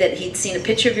 You said that he'd seen a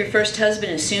picture of your first husband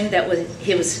and assumed that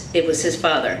it was his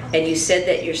father, and you said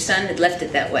that your son had left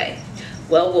it that way.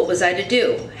 Well, what was I to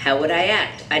do? How would I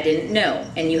act? I didn't know,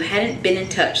 and you hadn't been in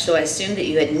touch, so I assumed that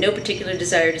you had no particular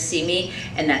desire to see me,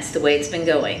 and that's the way it's been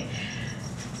going.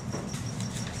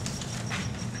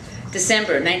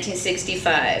 December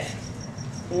 1965.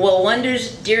 Well,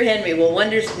 wonders, dear Henry, will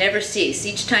wonders never cease.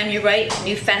 Each time you write,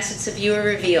 new facets of you are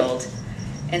revealed.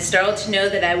 And startled to know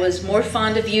that I was more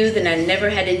fond of you than I never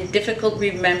had any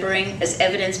difficulty remembering, as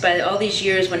evidenced by all these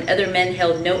years when other men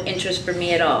held no interest for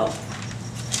me at all.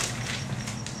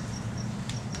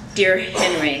 Dear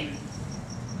Henry,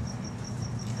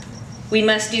 we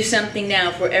must do something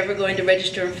now if we're ever going to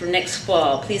register for next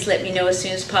fall. Please let me know as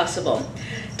soon as possible.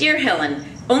 Dear Helen,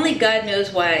 only God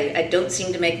knows why I don't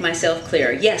seem to make myself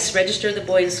clear. Yes, register the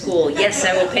boy in school. Yes,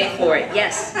 I will pay for it.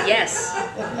 Yes, yes.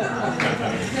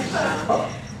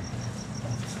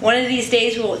 One of these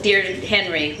days, dear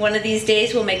Henry, one of these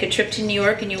days we'll make a trip to New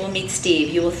York and you will meet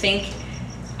Steve.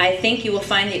 I think you will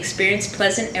find the experience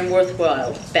pleasant and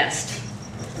worthwhile. Best.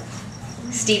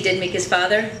 Steve did meet his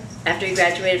father. After he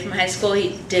graduated from high school,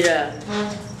 he did a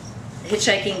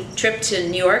hitchhiking trip to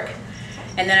New York.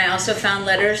 And then I also found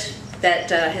letters that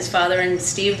his father and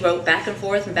Steve wrote back and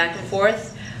forth and back and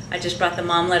forth. I just brought the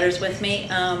mom letters with me.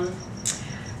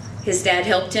 His dad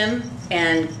helped him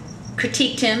and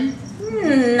critiqued him.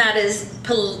 Not as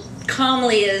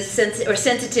calmly as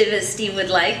sensitive as Steve would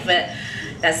like, but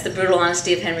that's the brutal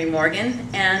honesty of Henry Morgan.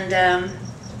 And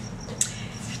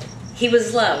he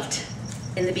was loved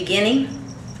in the beginning,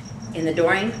 in the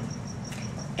during,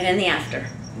 and in the after.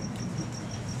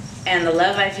 And the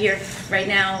love I hear right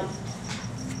now,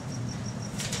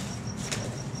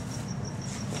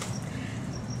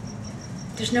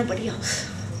 there's nobody else.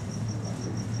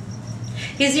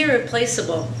 He's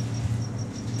irreplaceable.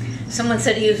 Someone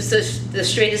said he was the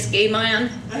straightest gay man.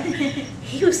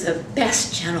 He was the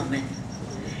best gentleman.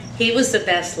 He was the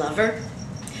best lover.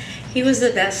 He was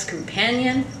the best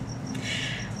companion.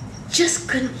 Just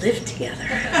couldn't live together.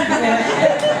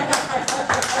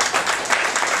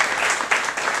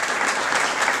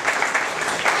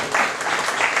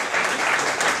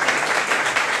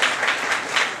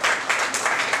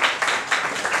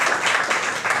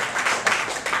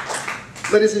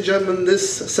 Ladies and gentlemen,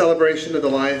 this celebration of the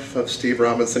life of Steve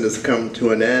Robinson has come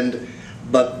to an end,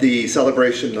 but the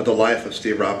celebration of the life of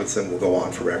Steve Robinson will go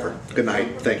on forever. Good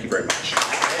night. Thank you very much.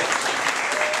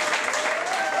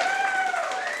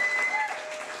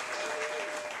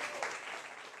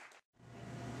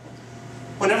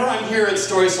 Whenever I'm here at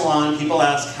Story Salon, people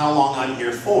ask how long I'm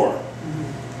here for.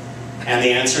 And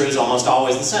the answer is almost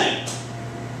always the same.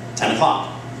 10 o'clock.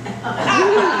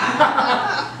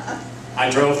 I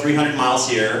drove 300 miles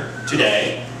here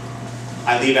today.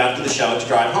 I leave after the show to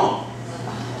drive home.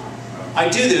 I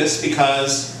do this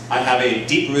because I have a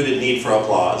deep-rooted need for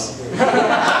applause.